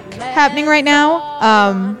strike happening right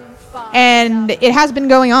now, and it has been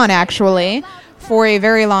going on, actually, for a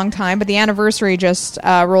very long time, but the anniversary just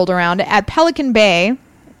rolled around at Pelican Bay,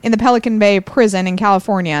 in the Pelican Bay prison in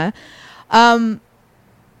California.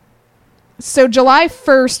 So July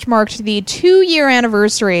 1st marked the 2-year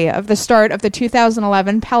anniversary of the start of the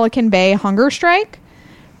 2011 Pelican Bay hunger strike,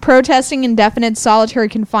 protesting indefinite solitary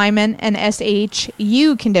confinement and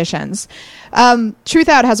SHU conditions. Truth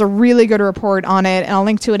Out has a really good report on it, and I'll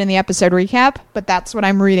link to it in the episode recap, but that's what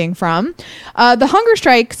I'm reading from. The hunger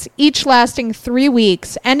strikes, each lasting 3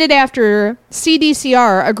 weeks, ended after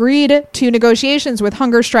CDCR agreed to negotiations with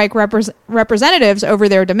hunger strike representatives over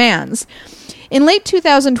their demands. In late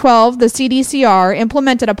 2012, the CDCR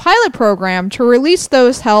implemented a pilot program to release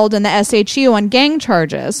those held in the SHU on gang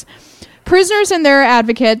charges. Prisoners and their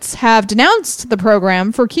advocates have denounced the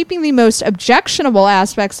program for keeping the most objectionable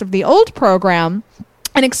aspects of the old program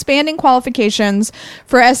and expanding qualifications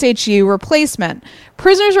for SHU replacement.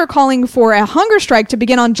 Prisoners are calling for a hunger strike to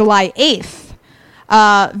begin on July 8th,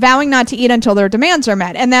 vowing not to eat until their demands are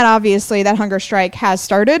met. And that, obviously, that hunger strike has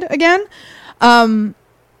started again.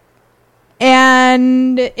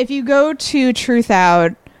 And if you go to Truth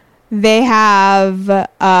Out, they have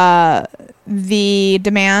the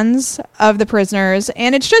demands of the prisoners,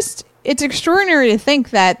 and it's extraordinary to think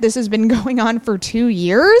that this has been going on for 2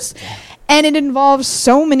 years, and it involves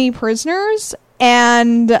so many prisoners,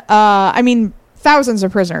 and thousands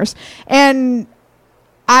of prisoners, and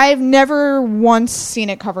I've never once seen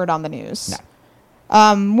it covered on the news.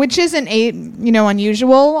 No. Which isn't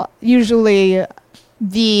unusual. Usually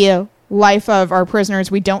the life of our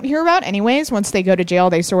prisoners we don't hear about anyways. Once they go to jail,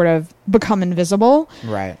 they sort of become invisible,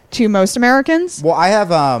 right, to most Americans. Well, I have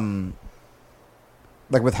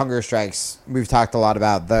with hunger strikes, we've talked a lot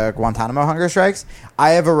about the Guantanamo hunger strikes. I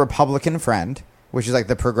have a Republican friend, which is like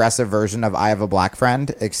the progressive version of I have a black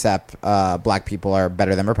friend, except black people are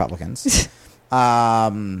better than Republicans.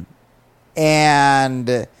 And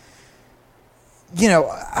I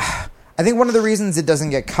think one of the reasons it doesn't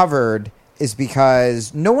get covered is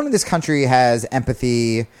because no one in this country has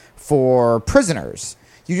empathy for prisoners.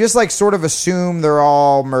 You just sort of assume they're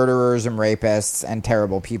all murderers and rapists and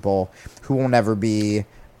terrible people who will never be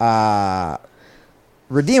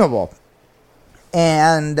redeemable.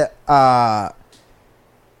 And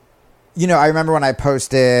You know, I remember when I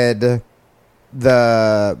posted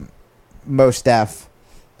the Mos Def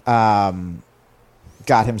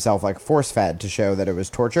got himself like force fed to show that it was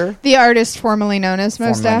torture. The artist formerly known as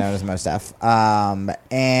Mos Def. Formerly known as Mos Def.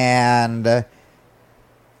 And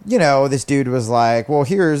you know, this dude was like, well,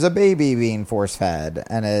 here's a baby being force fed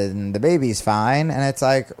and the baby's fine. And it's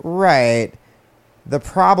like, right. The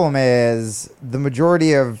problem is the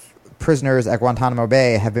majority of prisoners at Guantanamo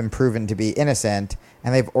Bay have been proven to be innocent,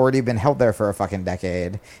 and they've already been held there for a fucking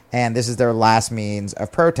decade. And this is their last means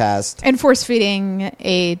of protest. And force feeding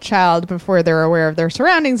a child before they're aware of their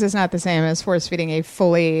surroundings is not the same as force feeding a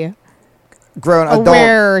fully grown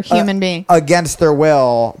aware adult, human being against their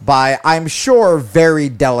will by, I'm sure, very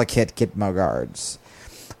delicate Gitmo guards.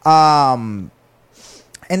 And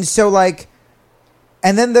so, like,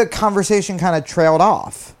 and then the conversation kind of trailed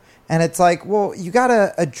off. And it's like, well, you got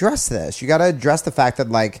to address this. You got to address the fact that,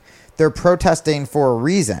 like, they're protesting for a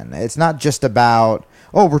reason. It's not just about,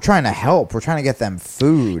 oh, we're trying to help. We're trying to get them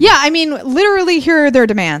food. Yeah, I mean, literally, here are their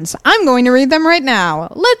demands. I'm going to read them right now.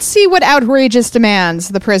 Let's see what outrageous demands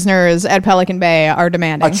the prisoners at Pelican Bay are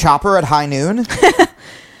demanding. A chopper at high noon?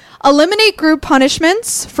 Eliminate group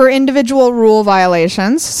punishments for individual rule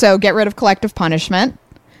violations. So get rid of collective punishment.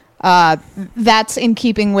 That's in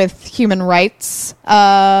keeping with human rights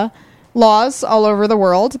laws all over the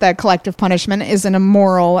world, that collective punishment is an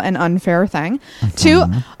immoral and unfair thing. 2,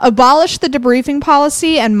 abolish the debriefing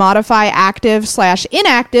policy and modify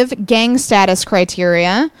active/inactive gang status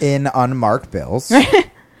criteria. In unmarked bills.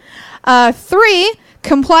 3,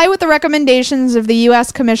 comply with the recommendations of the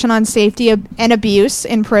U.S. Commission on Safety and Abuse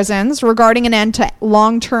in Prisons regarding an end to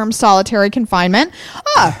long-term solitary confinement.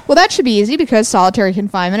 Well, that should be easy because solitary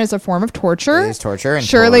confinement is a form of torture. It is torture. And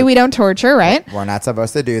surely we don't torture, right? We're not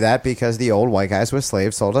supposed to do that because the old white guys with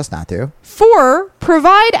slaves told us not to. 4,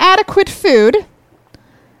 provide adequate food.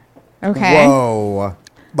 Okay. Whoa.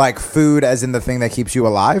 Like food as in the thing that keeps you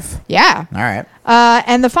alive? Yeah. All right.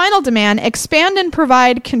 And the final demand, expand and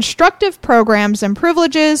provide constructive programs and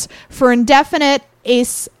privileges for indefinite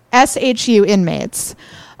SHU inmates.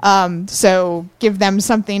 So give them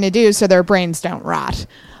something to do so their brains don't rot.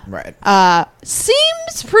 Right.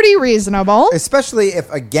 Seems pretty reasonable. Especially if,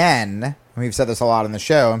 again, we've said this a lot on the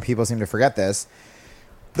show and people seem to forget this,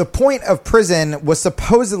 the point of prison was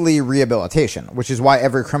supposedly rehabilitation, which is why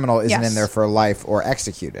every criminal isn't in there for life or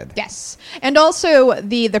executed. Yes. And also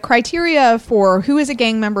the criteria for who is a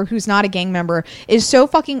gang member, who's not a gang member is so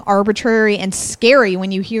fucking arbitrary and scary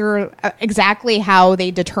when you hear exactly how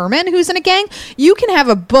they determine who's in a gang. You can have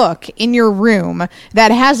a book in your room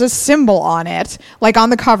that has a symbol on it, like on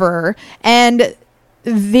the cover, and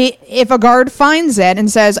if a guard finds it and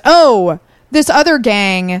says, oh, this other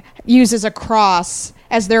gang uses a cross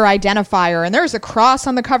as their identifier, and there's a cross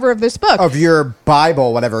on the cover of this book. Of your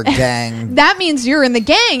Bible, whatever gang. That means you're in the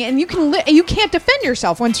gang, and you can't defend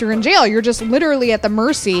yourself once you're in jail. You're just literally at the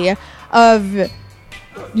mercy of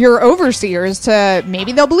your overseers to,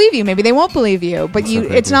 maybe they'll believe you, maybe they won't believe you, but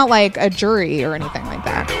it's not like a jury or anything like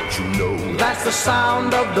that. Don't you know that's the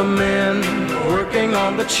sound of the men working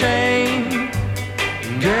on the chain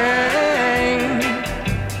gang.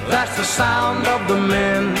 That's the sound of the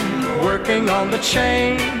men working on the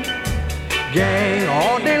chain gang.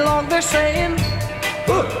 All day long they're saying,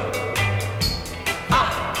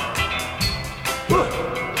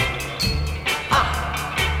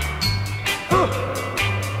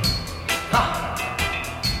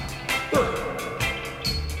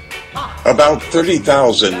 About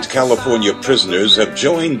 30,000 California prisoners have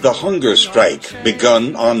joined the hunger strike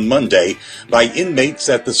begun on Monday by inmates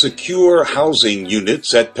at the secure housing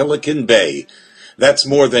units at Pelican Bay. That's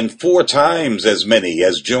more than 4 times as many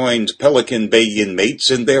as joined Pelican Bay inmates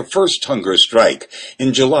in their first hunger strike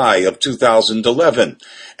in July of 2011,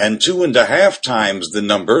 and 2.5 times the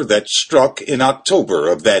number that struck in October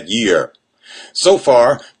of that year. So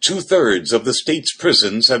far, 2/3 of the state's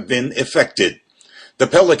prisons have been affected. The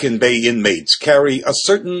Pelican Bay inmates carry a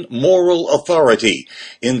certain moral authority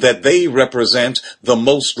in that they represent the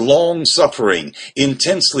most long-suffering,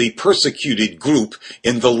 intensely persecuted group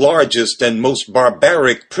in the largest and most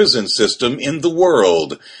barbaric prison system in the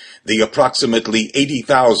world. The approximately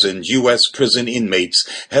 80,000 U.S. prison inmates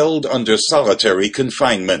held under solitary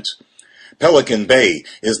confinement. Pelican Bay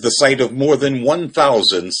is the site of more than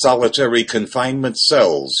 1,000 solitary confinement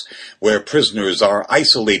cells, where prisoners are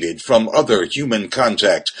isolated from other human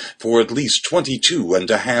contact for at least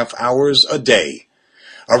 22.5 hours a day.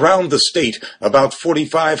 Around the state, about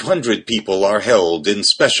 4,500 people are held in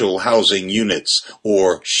special housing units,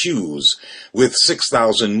 or SHUs, with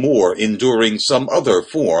 6,000 more enduring some other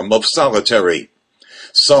form of solitary.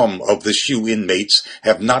 Some of the SHU inmates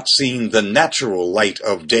have not seen the natural light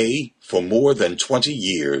of day for more than 20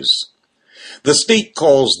 years. The state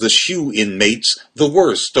calls the SHU inmates the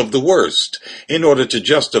worst of the worst in order to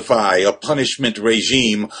justify a punishment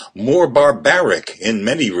regime more barbaric in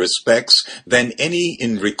many respects than any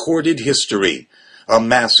in recorded history. A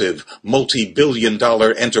massive,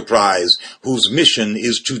 multi-billion-dollar enterprise whose mission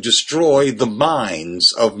is to destroy the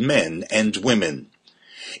minds of men and women.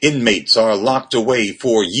 Inmates are locked away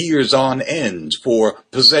for years on end for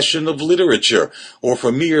possession of literature or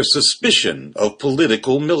for mere suspicion of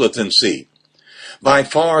political militancy. By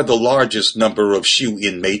far the largest number of SHU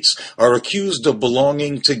inmates are accused of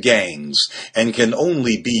belonging to gangs and can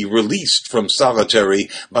only be released from solitary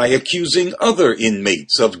by accusing other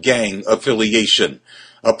inmates of gang affiliation,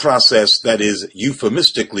 a process that is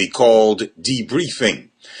euphemistically called debriefing,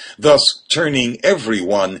 thus turning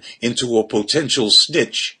everyone into a potential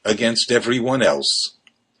snitch against everyone else.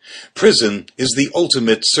 Prison is the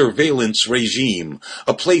ultimate surveillance regime,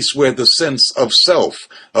 a place where the sense of self,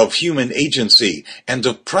 of human agency, and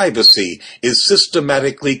of privacy is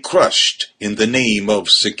systematically crushed in the name of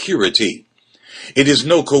security. It is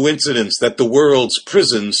no coincidence that the world's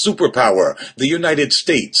prison superpower, the United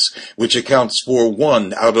States, which accounts for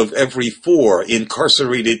 1 out of every 4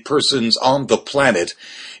 incarcerated persons on the planet,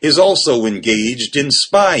 is also engaged in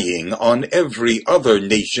spying on every other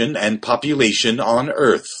nation and population on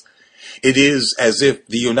Earth. It is as if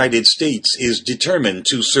the United States is determined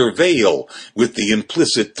to surveil with the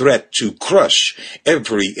implicit threat to crush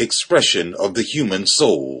every expression of the human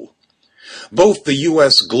soul. Both the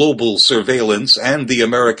U.S. global surveillance and the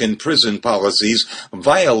American prison policies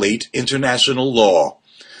violate international law.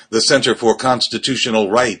 The Center for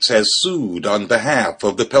Constitutional Rights has sued on behalf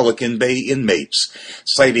of the Pelican Bay inmates,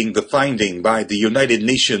 citing the finding by the United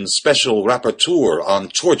Nations Special Rapporteur on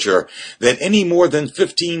Torture that any more than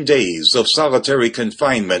 15 days of solitary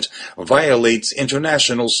confinement violates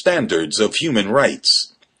international standards of human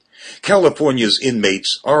rights. California's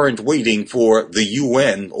inmates aren't waiting for the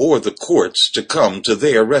UN or the courts to come to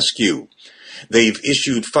their rescue. They've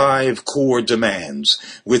issued 5 core demands,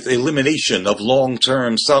 with elimination of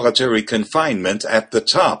long-term solitary confinement at the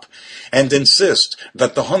top, and insist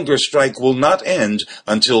that the hunger strike will not end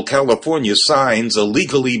until California signs a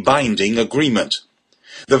legally binding agreement.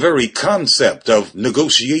 The very concept of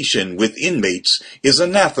negotiation with inmates is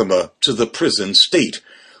anathema to the prison state,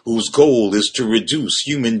 whose goal is to reduce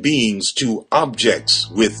human beings to objects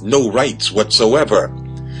with no rights whatsoever.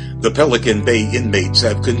 The Pelican Bay inmates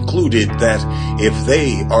have concluded that if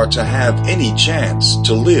they are to have any chance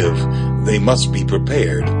to live, they must be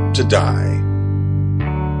prepared to die.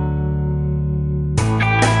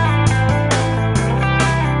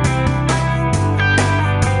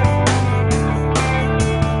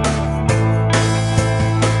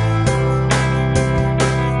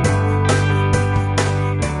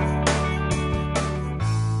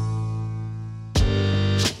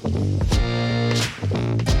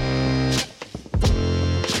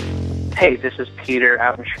 Hey, this is Peter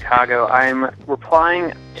out in Chicago. I'm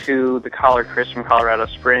replying to the caller, Chris from Colorado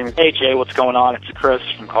Springs. Hey, Jay, what's going on? It's Chris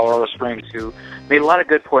from Colorado Springs. Who made a lot of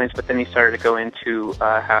good points, but then he started to go into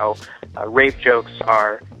how rape jokes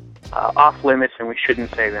are off limits and we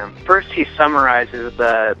shouldn't say them. First, he summarizes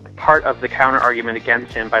the part of the counter-argument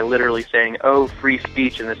against him by literally saying, oh, free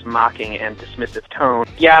speech in this mocking and dismissive tone.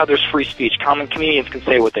 Yeah, there's free speech. Common comedians can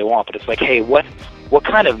say what they want, but it's like, hey, what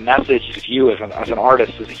kind of message is you as an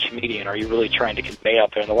artist, as a comedian, are you really trying to convey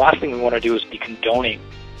out there? And the last thing we want to do is be condoning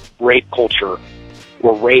rape culture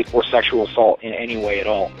or rape or sexual assault in any way at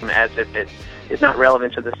all. As if it is not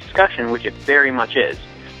relevant to this discussion, which it very much is.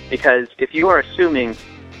 Because if you are assuming,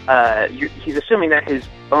 he's assuming that his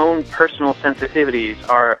own personal sensitivities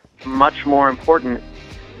are much more important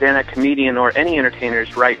than a comedian or any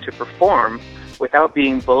entertainer's right to perform without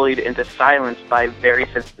being bullied into silence by very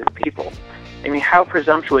sensitive people. I mean, how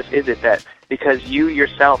presumptuous is it that because you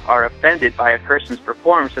yourself are offended by a person's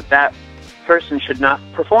performance, that person should not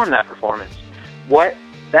perform that performance? What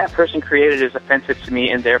that person created is offensive to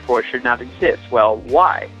me and therefore it should not exist. Well,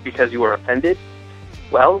 why? Because you were offended?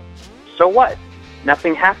 Well, so what?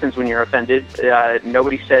 Nothing happens when you're offended.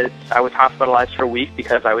 Nobody says I was hospitalized for a week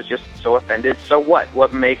because I was just so offended. So what?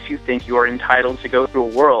 What makes you think you are entitled to go through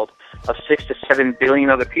a world of 6 to 7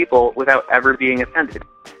 billion other people without ever being offended?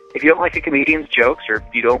 If you don't like a comedian's jokes, or if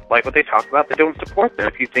you don't like what they talk about, then don't support them.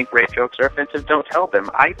 If you think rape jokes are offensive, don't tell them.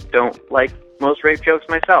 I don't like most rape jokes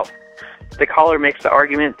myself. The caller makes the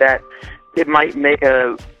argument that it might make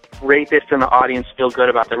a rapists in the audience feel good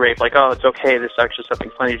about the rape, like, oh, it's okay, this is actually something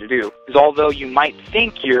funny to do. Because although you might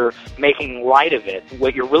think you're making light of it,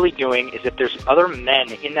 what you're really doing is if there's other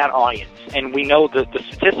men in that audience, and we know the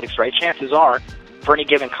statistics, right? Chances are, for any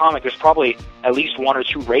given comic, there's probably at least one or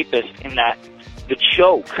two rapists in that. The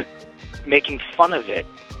joke, making fun of it,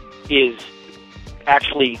 is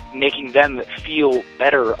actually making them feel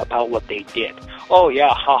better about what they did. Oh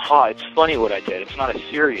yeah, haha, it's funny what I did. It's not as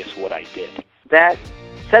serious what I did. That,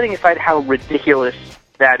 setting aside how ridiculous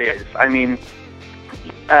that is, I mean,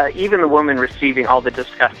 even the woman receiving all the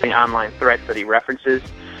disgusting online threats that he references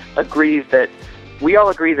we all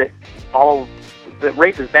agree that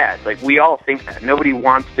rape is bad. Like, we all think that. Nobody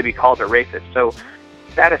wants to be called a rapist. So,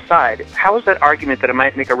 that aside, how is that argument that it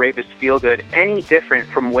might make a rapist feel good any different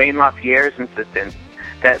from Wayne LaPierre's insistence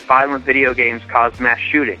that violent video games cause mass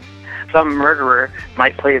shootings? Some murderer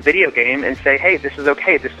might play a video game and say, hey, this is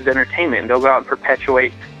okay, this is entertainment, and they'll go out and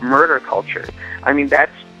perpetuate murder culture. I mean,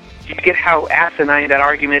 you get how asinine that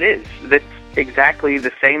argument is. That's exactly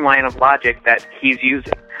the same line of logic that he's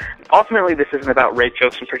using. Ultimately, this isn't about rape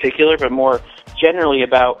jokes in particular, but more generally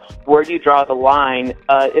about where do you draw the line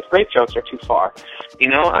if rape jokes are too far. You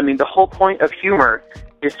know, I mean, the whole point of humor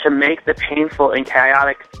is to make the painful and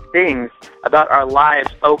chaotic things about our lives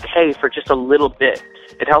okay for just a little bit.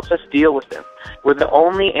 It helps us deal with them. We're the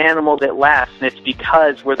only animal that laughs, and it's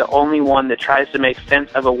because we're the only one that tries to make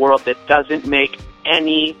sense of a world that doesn't make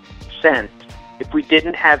any sense. If we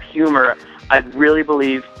didn't have humor, I really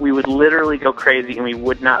believe we would literally go crazy and we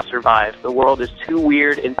would not survive. The world is too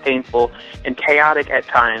weird and painful and chaotic at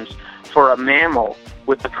times for a mammal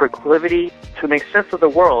with the proclivity to make sense of the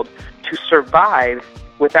world to survive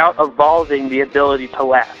without evolving the ability to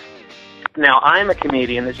laugh. Now, I'm a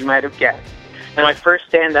comedian, as you might have guessed, and my first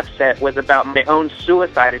stand-up set was about my own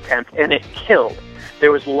suicide attempt, and it killed.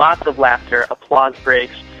 There was lots of laughter, applause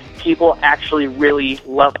breaks. People actually really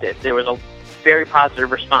loved it. There was a very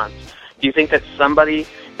positive response. Do you think that somebody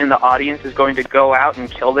in the audience is going to go out and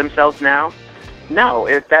kill themselves now? No,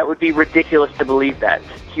 that would be ridiculous to believe that.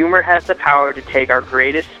 Humor has the power to take our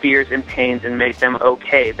greatest fears and pains and make them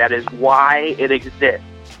okay. That is why it exists.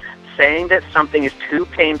 Saying that something is too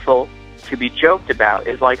painful to be joked about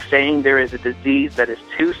is like saying there is a disease that is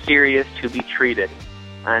too serious to be treated.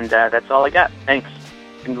 And that's all I got. Thanks.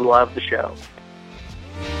 And love the show.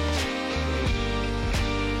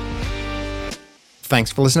 Thanks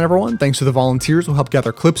for listening, everyone. Thanks to the volunteers who helped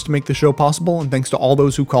gather clips to make the show possible, and thanks to all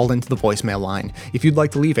those who called into the voicemail line. If you'd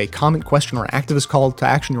like to leave a comment, question, or activist call to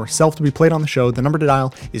action yourself to be played on the show, the number to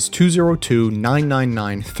dial is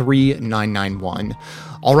 202-999-3991.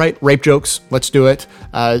 All right, rape jokes, let's do it.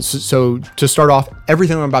 So to start off,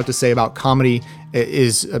 everything I'm about to say about comedy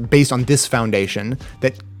is based on this foundation,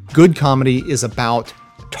 that good comedy is about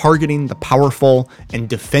targeting the powerful and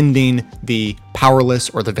defending the powerless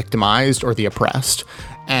or the victimized or the oppressed.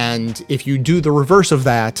 And if you do the reverse of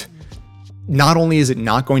that, not only is it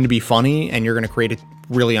not going to be funny and you're going to create a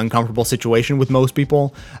really uncomfortable situation with most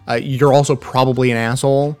people, you're also probably an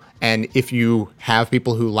asshole. And if you have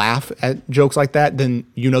people who laugh at jokes like that, then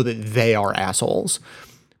you know that they are assholes.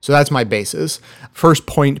 So that's my basis. First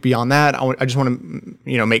point beyond that, I just want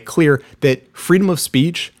to make clear that freedom of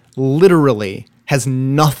speech literally has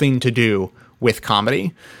nothing to do with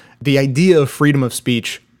comedy. The idea of freedom of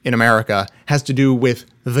speech in America has to do with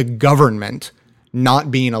the government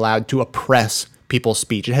not being allowed to oppress people's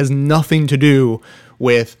speech. It has nothing to do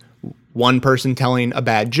with one person telling a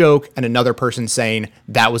bad joke and another person saying,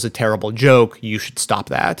 that was a terrible joke, you should stop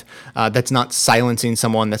that. That's not silencing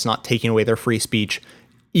someone, that's not taking away their free speech,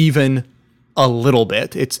 even a little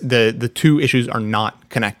bit. It's the two issues are not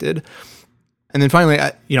connected. And then finally,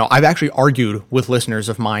 I've actually argued with listeners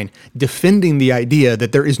of mine defending the idea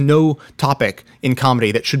that there is no topic in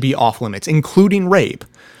comedy that should be off limits, including rape.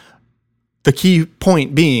 The key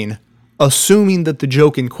point being, assuming that the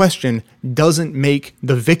joke in question doesn't make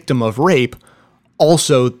the victim of rape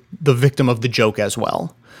also the victim of the joke as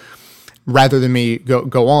well. Rather than me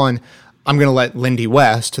go on, I'm going to let Lindy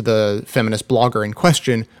West, the feminist blogger in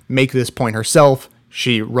question, make this point herself.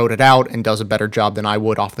 She wrote it out and does a better job than I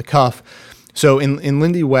would off the cuff. So in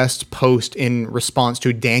Lindy West's post in response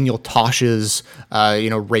to Daniel Tosh's,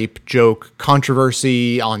 rape joke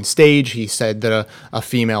controversy on stage, he said that a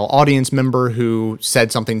female audience member who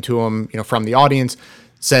said something to him, from the audience,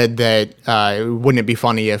 said that wouldn't it be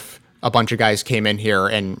funny if a bunch of guys came in here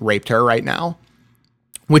and raped her right now,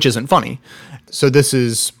 which isn't funny. So this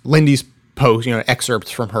is Lindy's post,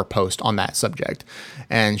 excerpts from her post on that subject,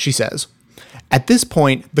 and she says, "At this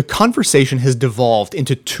point, the conversation has devolved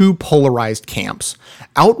into two polarized camps.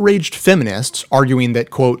 Outraged feminists arguing that,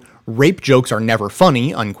 quote, rape jokes are never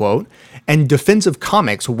funny, unquote, and defensive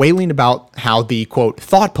comics wailing about how the, quote,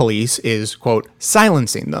 thought police is, quote,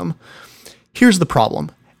 silencing them. Here's the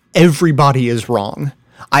problem. Everybody is wrong.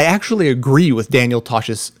 I actually agree with Daniel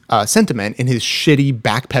Tosh's sentiment in his shitty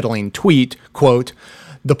backpedaling tweet, quote,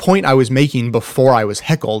 "The point I was making before I was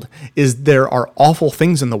heckled is there are awful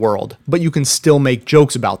things in the world, but you can still make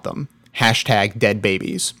jokes about them. Hashtag dead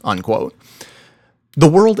babies," unquote. The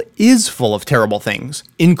world is full of terrible things,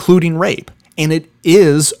 including rape, and it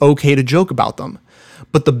is okay to joke about them.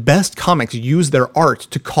 But the best comics use their art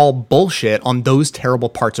to call bullshit on those terrible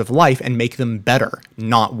parts of life and make them better,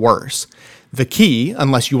 not worse. The key,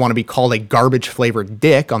 unless you want to be called a garbage-flavored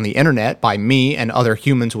dick on the internet by me and other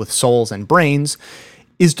humans with souls and brains,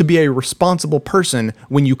 is to be a responsible person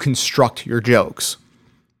when you construct your jokes.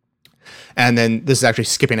 And then this is actually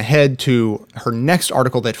skipping ahead to her next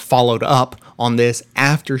article that followed up on this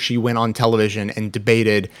after she went on television and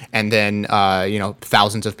debated, and then,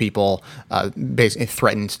 thousands of people basically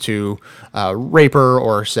threatened to rape her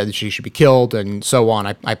or said that she should be killed and so on.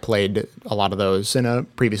 I played a lot of those in a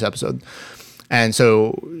previous episode. And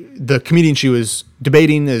so the comedian she was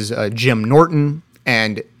debating is Jim Norton.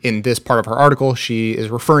 And in this part of her article, she is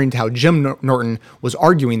referring to how Jim Norton was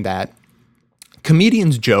arguing that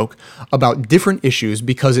comedians joke about different issues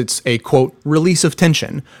because it's a, quote, release of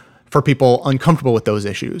tension for people uncomfortable with those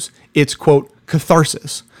issues. It's, quote,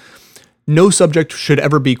 catharsis. No subject should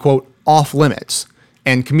ever be, quote, off limits,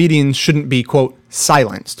 and comedians shouldn't be, quote,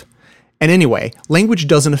 silenced. And anyway, language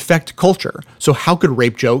doesn't affect culture, so how could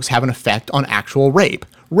rape jokes have an effect on actual rape?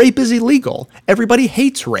 Rape is illegal. Everybody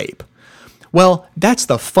hates rape. Well, that's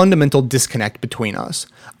the fundamental disconnect between us.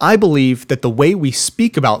 I believe that the way we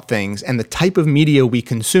speak about things and the type of media we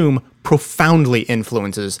consume profoundly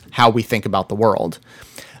influences how we think about the world.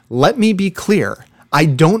 Let me be clear. I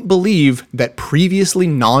don't believe that previously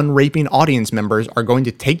non-raping audience members are going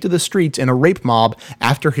to take to the streets in a rape mob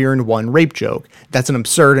after hearing one rape joke. That's an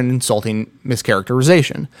absurd and insulting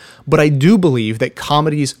mischaracterization. But I do believe that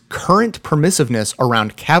comedy's current permissiveness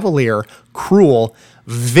around cavalier, cruel,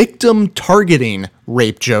 victim-targeting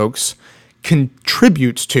rape jokes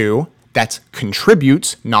contributes,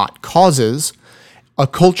 not causes, a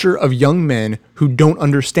culture of young men who don't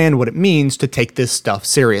understand what it means to take this stuff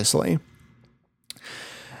seriously.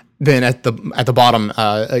 Then at the bottom,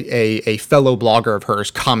 a fellow blogger of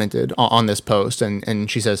hers commented on this post, and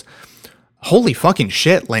she says, "Holy fucking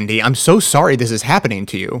shit, Lindy, I'm so sorry this is happening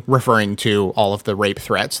to you," referring to all of the rape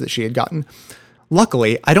threats that she had gotten.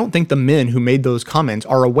 Luckily, I don't think the men who made those comments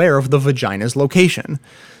are aware of the vagina's location.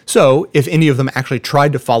 So, if any of them actually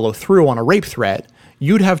tried to follow through on a rape threat,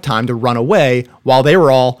 you'd have time to run away while they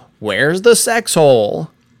were all, "Where's the sex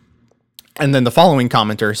hole?" And then the following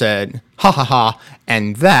commenter said, "Ha ha ha,"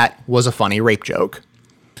 and that was a funny rape joke.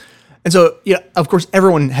 And so, of course,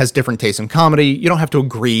 everyone has different tastes in comedy. You don't have to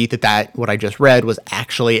agree that what I just read was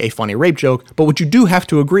actually a funny rape joke, but what you do have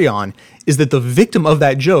to agree on is that the victim of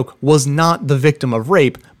that joke was not the victim of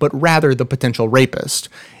rape, but rather the potential rapist.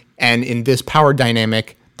 And in this power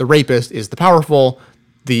dynamic, the rapist is the powerful,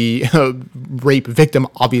 the rape victim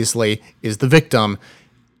obviously is the victim.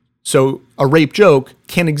 So a rape joke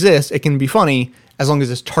can exist, it can be funny, as long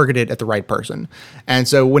as it's targeted at the right person. And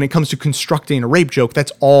so when it comes to constructing a rape joke,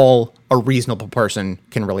 that's all a reasonable person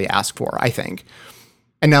can really ask for, I think.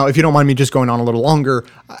 And now, if you don't mind me just going on a little longer,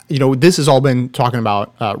 this has all been talking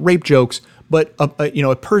about rape jokes, but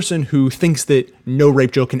a person who thinks that no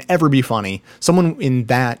rape joke can ever be funny, someone in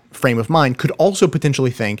that frame of mind could also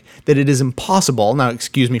potentially think that it is impossible. Now,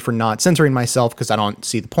 excuse me for not censoring myself because I don't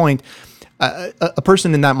see the point. A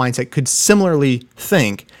person in that mindset could similarly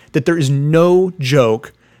think that there is no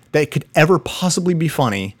joke that could ever possibly be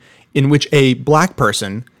funny in which a black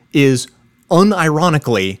person is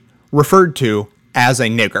unironically referred to as a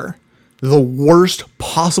nigger. The worst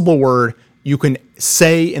possible word you can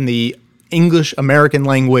say in the English American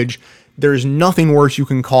language. There's nothing worse you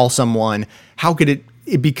can call someone. How could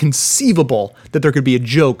it be conceivable that there could be a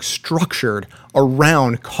joke structured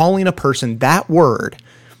around calling a person that word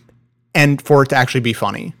and for it to actually be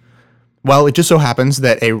funny? Well, it just so happens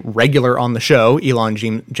that a regular on the show, Elon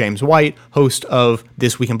James White, host of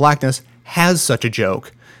This Week in Blackness, has such a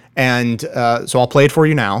joke. And so I'll play it for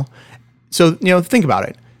you now. So, think about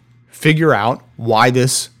it. Figure out why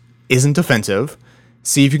this isn't offensive.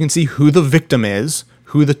 See if you can see who the victim is,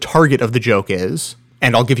 who the target of the joke is.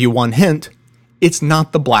 And I'll give you one hint. It's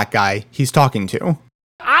not the black guy he's talking to.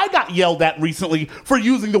 I got yelled at recently for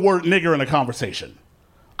using the word nigger in a conversation.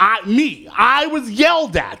 I was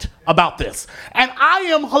yelled at about this. And I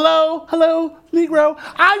am, hello, Negro.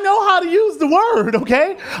 I know how to use the word,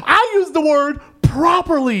 okay? I use the word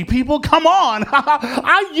properly, people. Come on.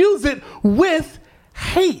 I use it with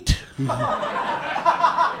hate.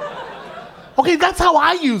 Okay, that's how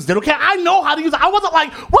I used it, okay? I know how to use it. I wasn't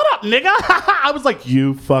like, what up, nigga? I was like,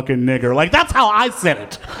 you fucking nigger. Like, that's how I said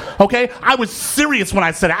it, okay? I was serious when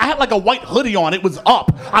I said it. I had like a white hoodie on. It was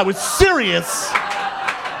up. I was serious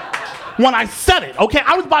when I said it, okay?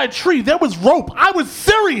 I was by a tree. There was rope. I was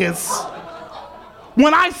serious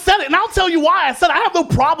when I said it. And I'll tell you why I said it. I have no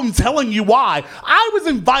problem telling you why. I was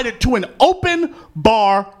invited to an open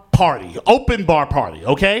bar party,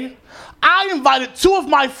 okay? I invited 2 of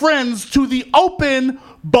my friends to the open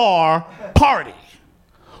bar party.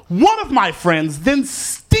 One of my friends then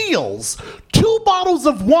steals 2 bottles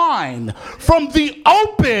of wine from the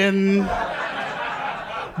open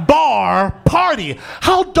bar party.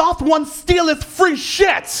 How doth one stealeth free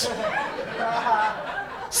shit?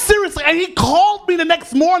 Seriously, and he called me the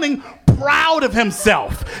next morning proud of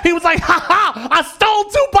himself. He was like, ha, I stole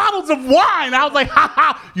 2 bottles of wine. I was like,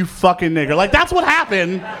 ha, you fucking nigger. Like, that's what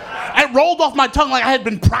happened. It rolled off my tongue like I had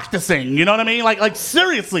been practicing, you know what I mean? Like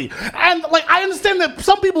seriously. And like, I understand that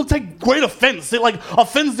some people take great offense. It like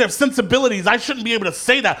offends their sensibilities. I shouldn't be able to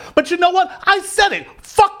say that. But you know what? I said it.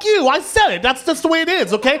 Fuck you. I said it. That's just the way it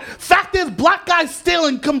is, okay? Fact is, black guys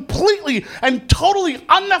stealing completely and totally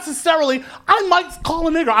unnecessarily, I might call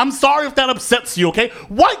a nigger. I'm sorry if that upsets you, okay?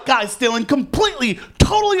 White guys stealing completely,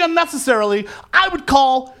 totally unnecessarily, I would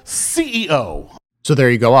call CEO. So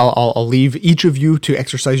there you go. I'll leave each of you to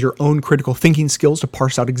exercise your own critical thinking skills to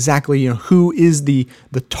parse out exactly, who is the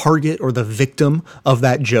target or the victim of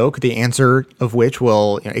that joke, the answer of which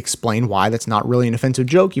will explain why that's not really an offensive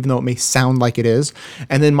joke, even though it may sound like it is.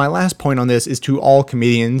 And then my last point on this is to all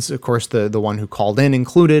comedians, of course, the one who called in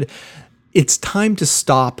included. It's time to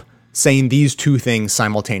stop saying these 2 things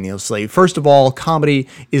simultaneously. First of all, comedy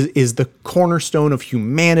is the cornerstone of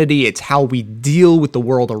humanity. It's how we deal with the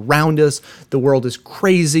world around us. The world is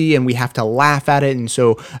crazy and we have to laugh at it. And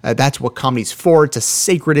so that's what comedy's for. It's a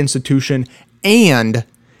sacred institution, and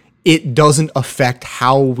it doesn't affect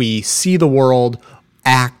how we see the world,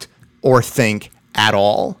 act, or think at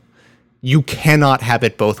all. You cannot have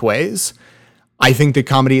it both ways. I think that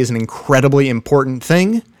comedy is an incredibly important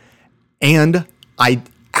thing, and I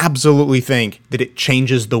absolutely think that it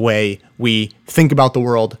changes the way we think about the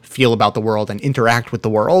world, feel about the world, and interact with the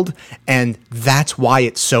world. And that's why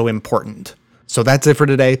it's so important. So that's it for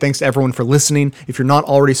today. Thanks to everyone for listening. If you're not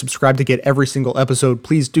already subscribed to get every single episode,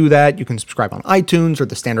 please do that. You can subscribe on iTunes or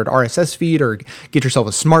the standard RSS feed, or get yourself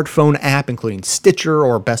a smartphone app, including Stitcher,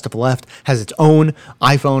 or Best of Left has its own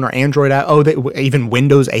iPhone or Android app. Oh, even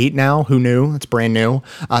Windows 8 now. Who knew? It's brand new.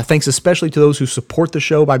 Thanks especially to those who support the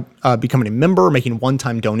show by becoming a member, making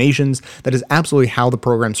one-time donations. That is absolutely how the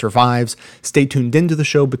program survives. Stay tuned into the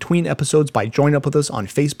show between episodes by joining up with us on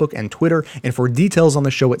Facebook and Twitter. And for details on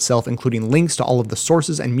the show itself, including links to all of the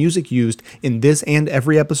sources and music used in this and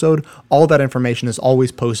every episode, all that information is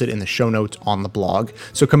always posted in the show notes on the blog.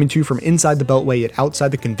 So coming to you from inside the Beltway yet outside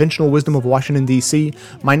the conventional wisdom of Washington, D.C.,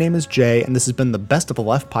 my name is Jay, and this has been the Best of the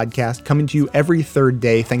Left podcast, coming to you every 3rd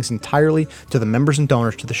day, thanks entirely to the members and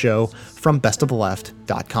donors to the show from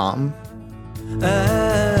bestoftheleft.com.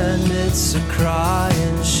 And it's a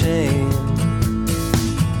crying shame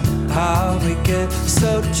how we get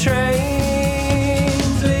so trained